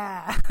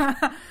 yeah,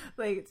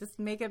 like just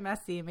make it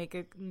messy, make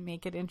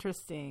it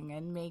interesting,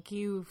 and make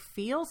you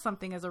feel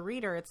something as a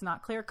reader. It's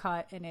not clear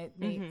cut, and I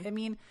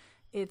mean,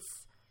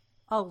 it's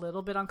a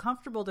little bit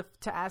uncomfortable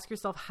to ask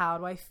yourself, how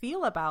do I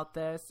feel about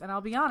this? And I'll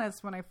be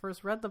honest, when I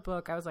first read the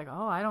book, I was like,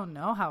 oh, I don't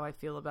know how I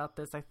feel about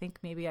this. I think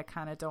maybe I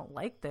kind of don't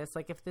like this.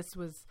 Like, if this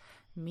was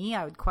me,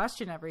 I would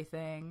question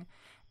everything.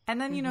 And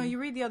then, you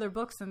read the other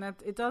books, and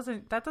that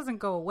doesn't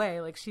go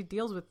away. Like, she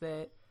deals with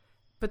it,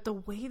 but the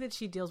way that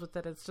she deals with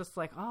it, it's just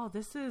like, oh,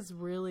 this is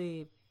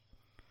really,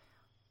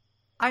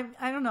 I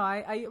don't know.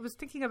 I was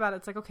thinking about it.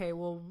 It's like, okay,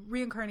 well,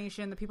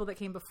 reincarnation, the people that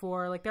came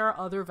before, like, there are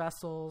other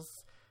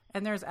vessels,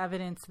 and there's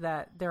evidence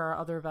that there are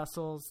other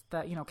vessels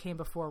that, came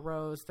before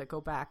Rose that go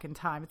back in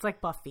time. It's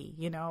like Buffy,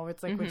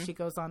 it's like when she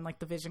goes on like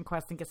the Vision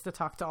Quest and gets to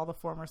talk to all the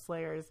former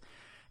Slayers.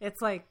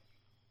 It's like,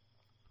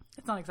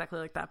 it's not exactly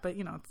like that, but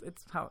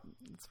it's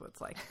what it's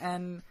like.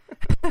 And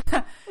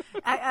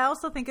I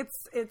also think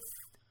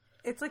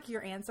it's like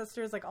your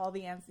ancestors, like all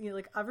the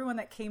like everyone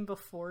that came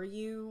before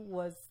you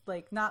was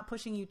like not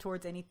pushing you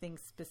towards anything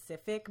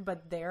specific,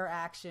 but their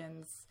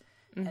actions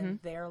and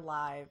their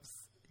lives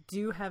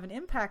do have an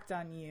impact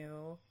on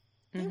you.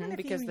 Even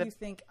if you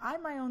think,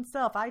 I'm my own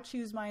self, I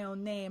choose my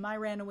own name, I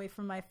ran away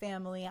from my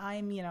family,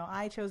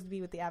 I chose to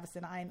be with the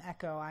Avacyn, I'm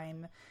Echo,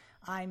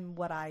 I'm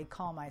what I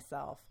call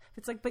myself.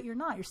 It's like, but you're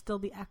not. You're still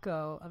the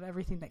echo of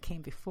everything that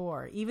came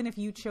before. Even if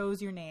you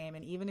chose your name,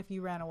 and even if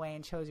you ran away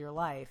and chose your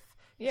life,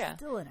 you're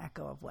still an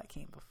echo of what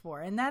came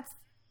before. And that's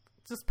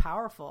just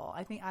powerful.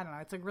 I don't know.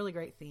 It's a really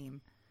great theme.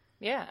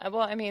 Yeah.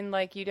 Well, I mean,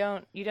 like, you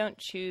don't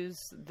choose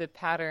the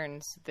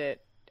patterns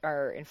that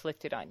are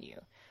inflicted on you.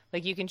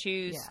 Like, you can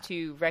choose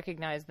to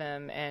recognize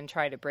them and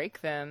try to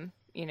break them,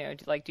 to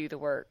like do the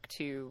work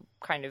to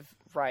kind of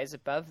rise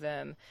above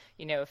them,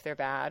 if they're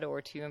bad,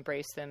 or to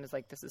embrace them as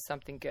like, this is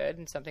something good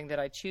and something that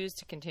I choose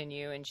to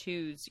continue and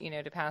choose,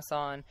 to pass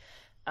on,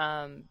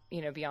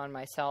 beyond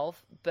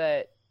myself.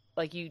 But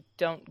like, you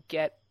don't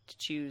get to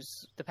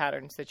choose the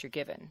patterns that you're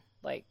given.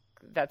 Like,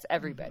 that's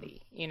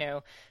everybody,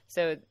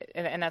 so,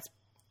 and that's,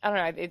 I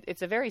don't know,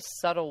 it's a very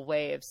subtle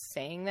way of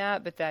saying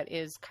that, but that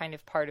is kind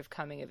of part of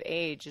coming of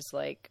age, is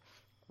like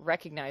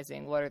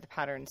recognizing what are the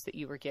patterns that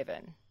you were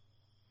given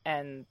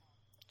and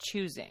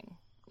choosing,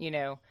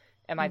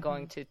 am I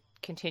going to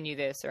continue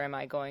this, or am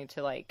I going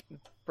to like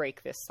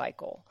break this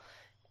cycle?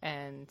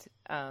 And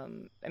I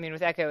mean,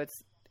 with Echo,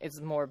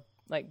 it's more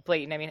like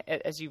blatant. I mean,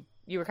 as you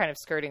were kind of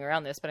skirting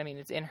around this, but I mean,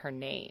 it's in her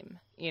name,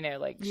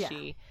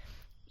 she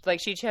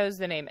chose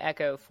the name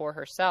Echo for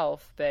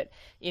herself, but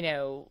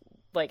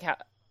like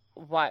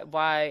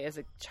why as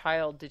a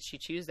child did she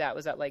choose that?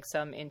 Was that like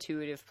some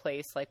intuitive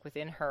place like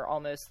within her,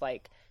 almost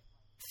like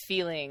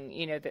feeling,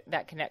 you know,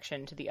 that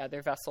connection to the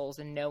other vessels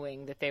and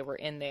knowing that they were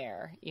in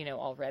there, you know,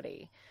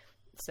 already.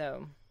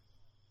 So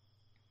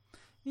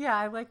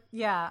I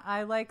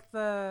like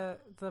the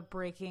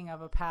breaking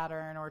of a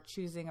pattern or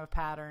choosing a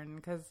pattern,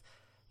 because,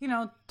 you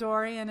know,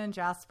 Dorian and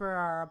Jasper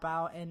are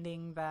about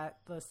ending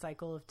the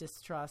cycle of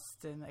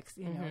distrust and,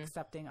 you know,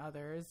 accepting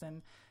others,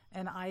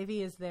 and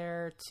Ivy is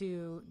there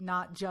to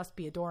not just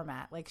be a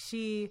doormat. Like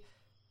she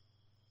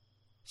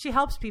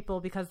helps people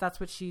because that's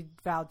what she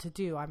vowed to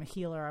do. I'm a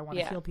healer. I want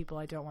to heal people.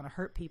 I don't want to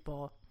hurt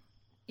people.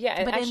 Yeah,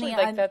 and but actually,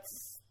 like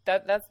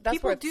that's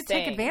people do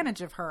take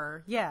advantage of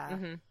her. Yeah.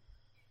 Mm-hmm.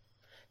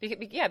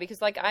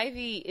 Because like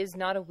Ivy is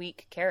not a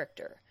weak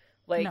character.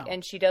 Like, no.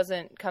 And she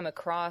doesn't come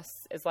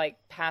across as like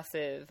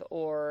passive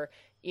or,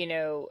 you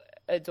know,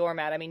 a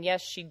doormat. I mean,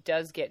 yes, she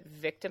does get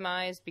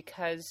victimized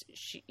because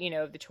she, you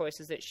know, the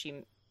choices that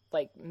she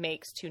like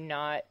makes to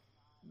not,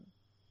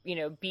 you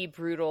know, be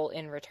brutal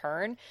in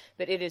return,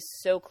 but it is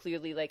so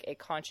clearly like a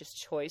conscious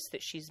choice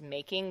that she's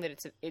making,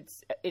 that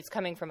it's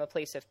coming from a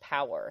place of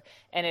power.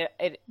 And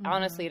it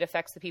honestly, it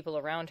affects the people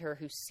around her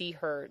who see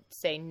her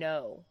say,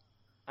 no,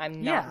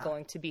 I'm not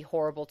going to be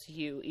horrible to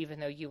you, even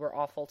though you were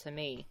awful to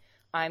me.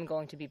 I'm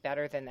going to be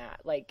better than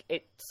that. Like,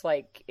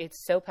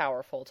 it's so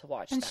powerful to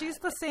watch. And that. She's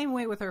the same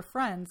way with her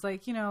friends.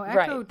 Like, you know,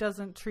 Echo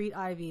doesn't treat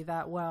Ivy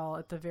that well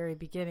at the very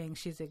beginning.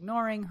 She's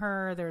ignoring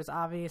her. There's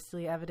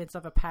obviously evidence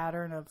of a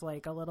pattern of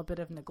like a little bit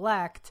of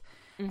neglect.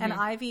 And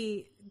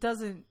Ivy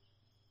doesn't.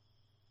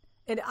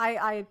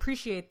 I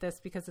appreciate this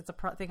because it's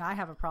a thing I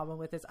have a problem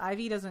with, is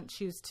Ivy doesn't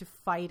choose to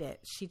fight it.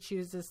 She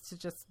chooses to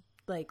just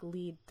like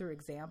lead through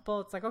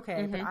example. It's like,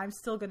 okay, but I'm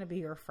still going to be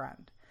your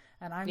friend.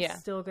 And I'm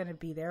still going to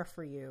be there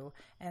for you.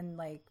 And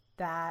like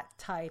that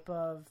type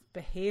of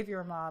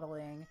behavior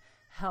modeling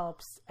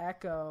helps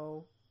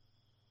Echo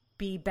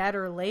be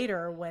better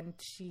later when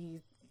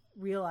she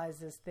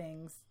realizes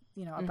things,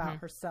 you know, about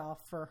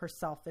herself, for her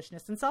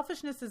selfishness. And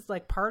selfishness is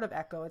like part of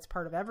Echo. It's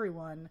part of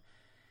everyone.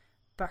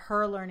 But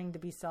her learning to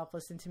be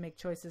selfless and to make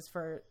choices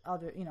for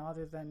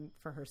other than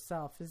for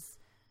herself is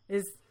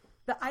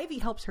the Ivy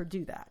helps her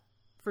do that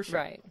for sure.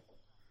 Right.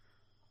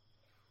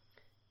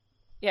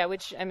 Yeah.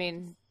 Which, I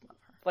mean,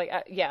 like,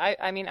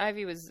 I mean,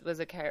 Ivy was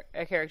a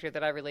character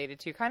that I related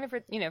to kind of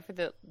for, you know, for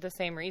the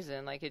same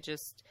reason. Like, it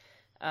just,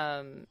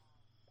 it's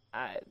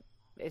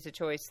a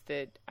choice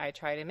that I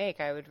try to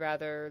make. I would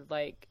rather,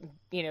 like,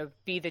 you know,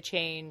 be the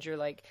change, or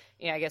like,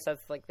 you know, I guess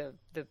that's like the,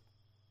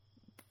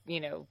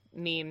 you know,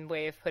 meme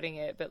way of putting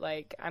it, but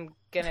like, I'm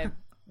going to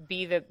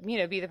be the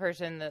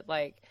person that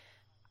like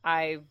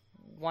I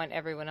want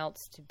everyone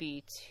else to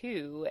be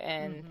too.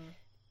 And,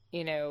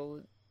 you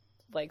know,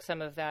 like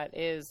some of that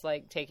is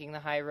like taking the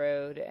high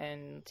road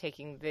and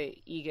taking the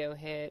ego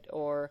hit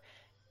or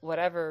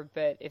whatever.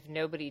 But if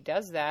nobody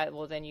does that,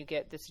 well, then you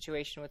get the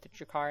situation with the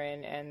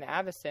Drakkarian and the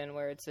Avacyn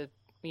where it's a,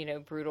 you know,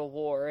 brutal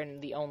war.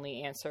 And the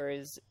only answer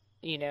is,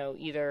 you know,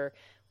 either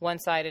one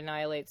side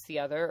annihilates the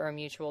other or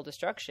mutual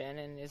destruction.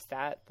 And is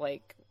that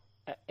like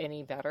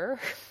any better?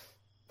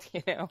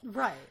 You know?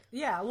 Right.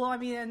 Yeah. Well, I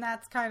mean, and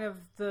that's kind of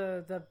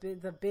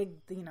the big,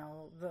 you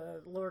know,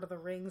 the Lord of the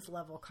Rings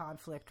level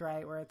conflict,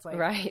 right? Where it's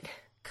like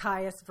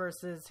Caius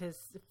versus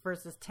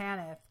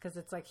Tanith, because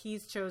it's like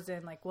he's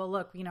chosen like, well,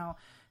 look, you know,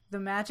 the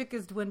magic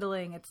is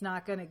dwindling. It's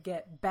not going to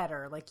get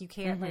better. Like you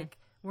can't like,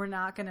 we're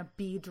not going to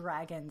be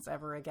dragons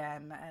ever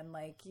again. And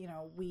like, you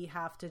know, we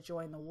have to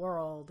join the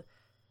world.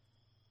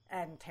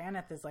 And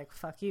Tanith is like,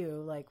 fuck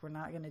you, like, we're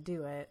not going to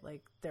do it.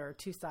 Like, there are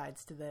two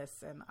sides to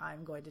this, and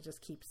I'm going to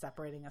just keep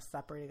separating us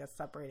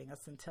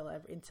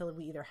until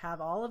we either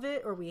have all of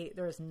it or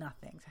there's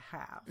nothing to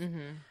have.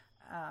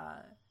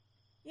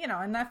 You know,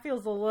 and that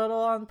feels a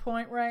little on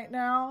point right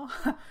now.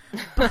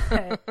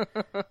 But,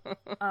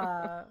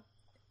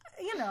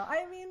 you know,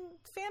 I mean,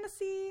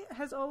 fantasy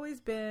has always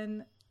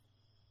been,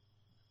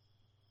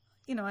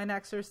 you know, an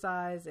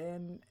exercise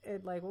in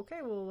it, like,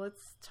 okay, well,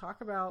 let's talk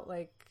about,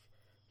 like,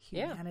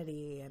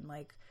 humanity and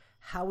like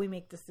how we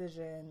make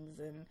decisions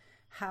and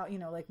how, you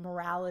know, like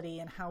morality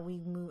and how we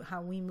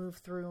move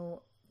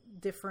through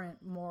different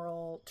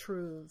moral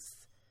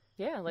truths.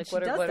 Yeah, like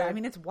what does that? I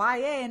mean, it's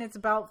YA and it's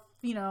about,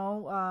 you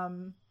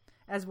know,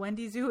 as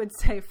Wendy Zhu would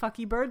say,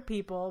 fucky bird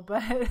people,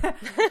 but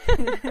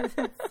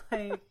it's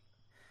like,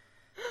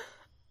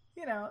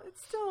 you know,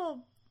 it's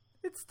still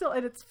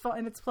and it's fun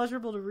and it's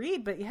pleasurable to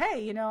read, but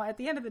hey, you know, at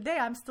the end of the day,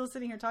 I'm still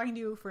sitting here talking to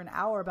you for an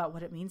hour about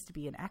what it means to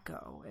be an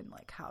Echo and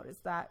like how does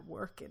that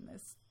work in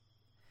this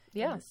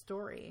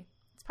story.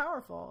 It's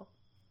powerful.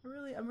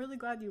 I'm really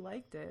glad you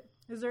liked it.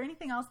 Is there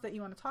anything else that you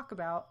want to talk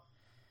about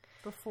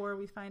before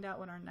we find out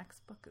what our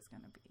next book is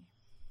going to be?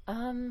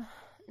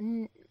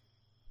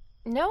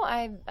 No,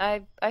 I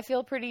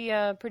feel pretty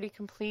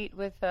complete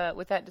with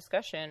that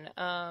discussion.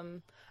 I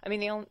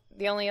mean,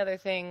 the only other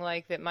thing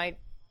like that might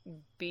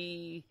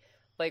be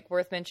like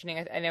worth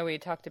mentioning, I know we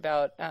talked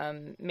about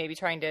maybe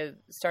trying to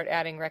start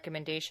adding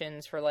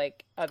recommendations for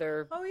like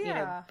other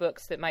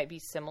books that might be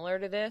similar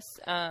to this.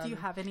 Do you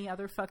have any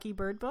other fucky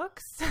bird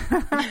books?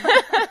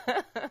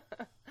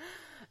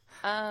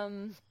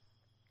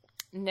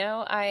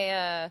 No,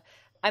 I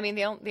mean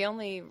the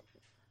only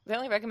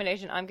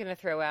recommendation I'm going to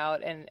throw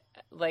out, and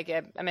like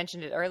I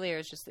mentioned it earlier,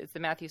 it's the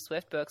Matthew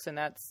Swift books, and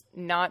that's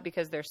not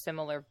because they're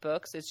similar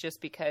books. It's just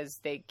because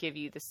they give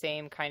you the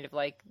same kind of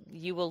like,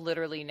 you will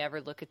literally never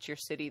look at your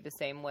city the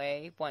same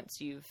way once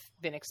you've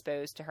been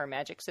exposed to her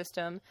magic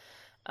system.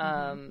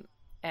 And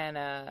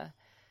I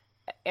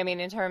mean,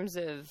 in terms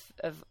of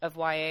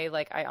YA,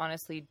 like I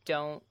honestly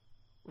don't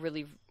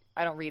read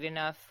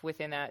enough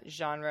within that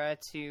genre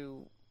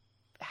to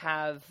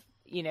have,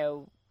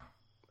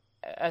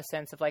 a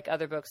sense of like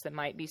other books that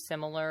might be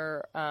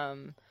similar,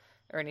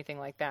 or anything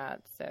like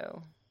that.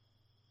 So,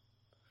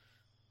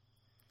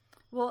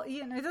 well,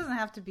 it doesn't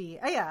have to be.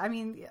 I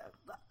mean,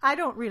 I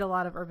don't read a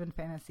lot of urban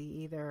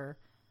fantasy either.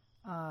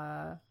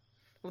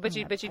 But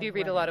you do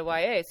read a lot of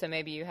YA, so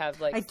maybe you have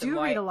like I do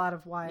read a lot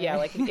of YA. Yeah,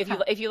 like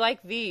if you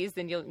like these,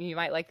 then you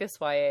might like this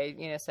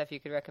YA, stuff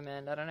you could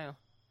recommend. I don't know.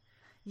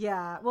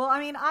 Yeah, well, I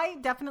mean, I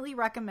definitely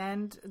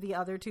recommend the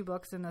other two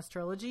books in this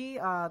trilogy.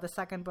 The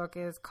second book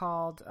is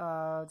called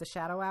The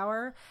Shadow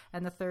Hour,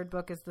 and the third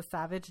book is The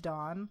Savage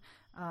Dawn.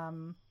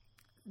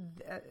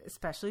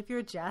 Especially if you're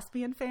a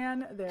Jaspion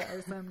fan, there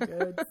are some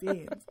good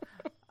scenes.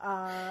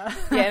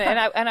 And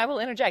I will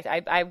interject.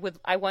 I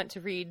want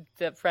to read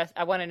the rest.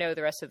 I want to know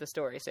the rest of the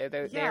story, so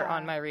they're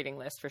on my reading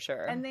list for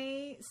sure. And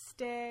they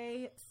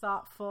stay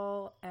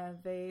thoughtful, and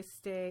they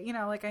stay,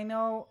 like I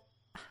know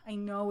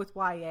with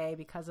YA,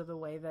 because of the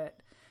way that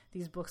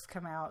these books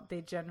come out,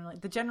 the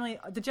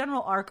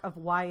general arc of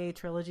YA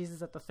trilogies is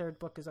that the third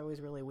book is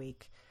always really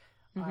weak.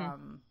 I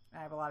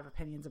have a lot of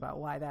opinions about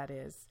why that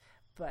is,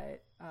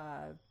 but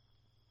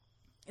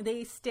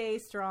they stay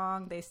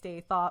strong, they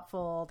stay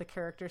thoughtful, the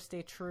characters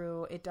stay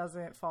true, it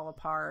doesn't fall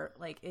apart,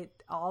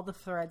 all the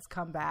threads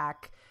come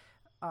back.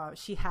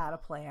 She had a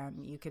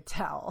plan, you could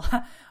tell.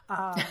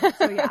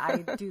 So yeah,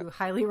 I do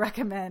highly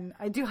recommend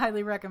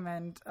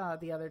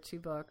the other two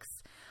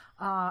books.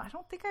 I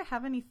don't think I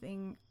have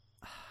anything.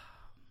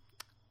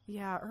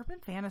 Yeah, urban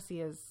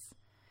fantasy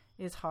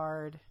is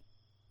hard.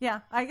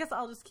 Yeah, I guess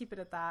I'll just keep it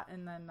at that,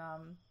 and then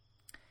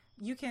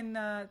you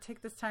can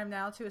take this time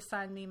now to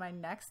assign me my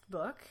next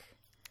book.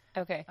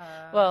 Okay.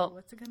 Well,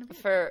 what's it going to be?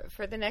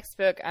 For the next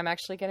book, I'm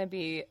actually going to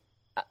be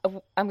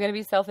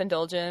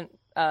self-indulgent,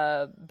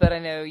 but I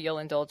know you'll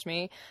indulge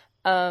me.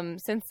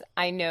 Since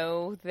I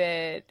know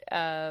that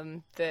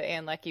the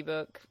Ann Leckie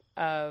book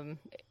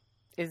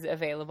is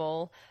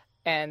available,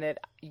 and that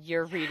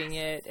you're reading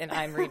it and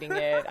I'm reading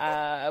it,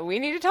 we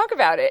need to talk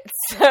about it.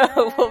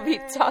 So we'll be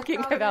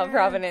talking about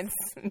Provenance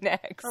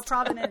next. Or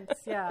Provenance,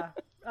 yeah.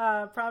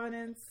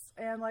 Provenance,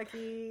 Ann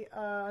Leckie,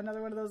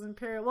 another one of those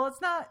Imperial. Well,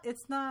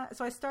 it's not.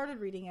 So I started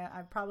reading it.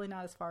 I'm probably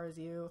not as far as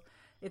you.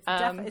 It's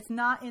it's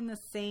not in the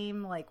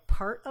same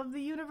part of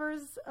the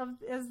universe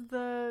as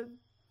the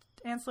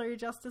Ancillary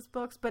Justice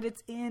books, but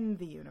it's in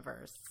the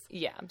universe.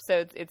 Yeah,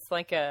 so it's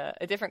like a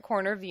different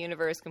corner of the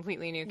universe,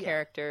 completely new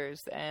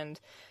characters, and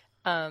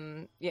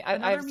I've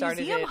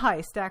started museum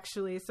heist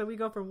actually. So we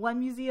go from one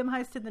museum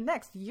heist to the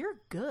next. You're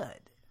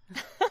good.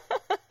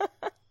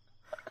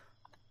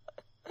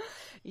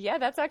 Yeah,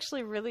 that's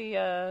actually really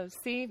it's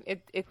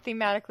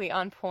thematically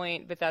on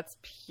point, but that's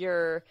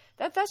pure.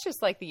 That's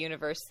just like the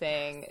universe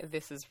saying,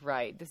 "This is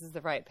right. This is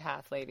the right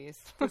path,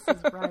 ladies." This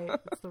is right.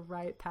 It's the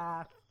right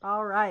path.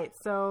 All right.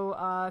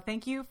 So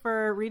thank you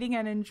for reading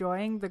and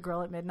enjoying The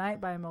Girl at Midnight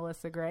by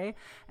Melissa Gray.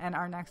 And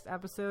our next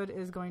episode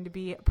is going to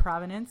be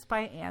Provenance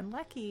by Ann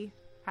Leckie.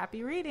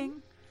 Happy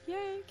reading.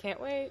 Yay.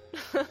 Can't wait.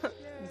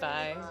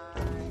 Bye.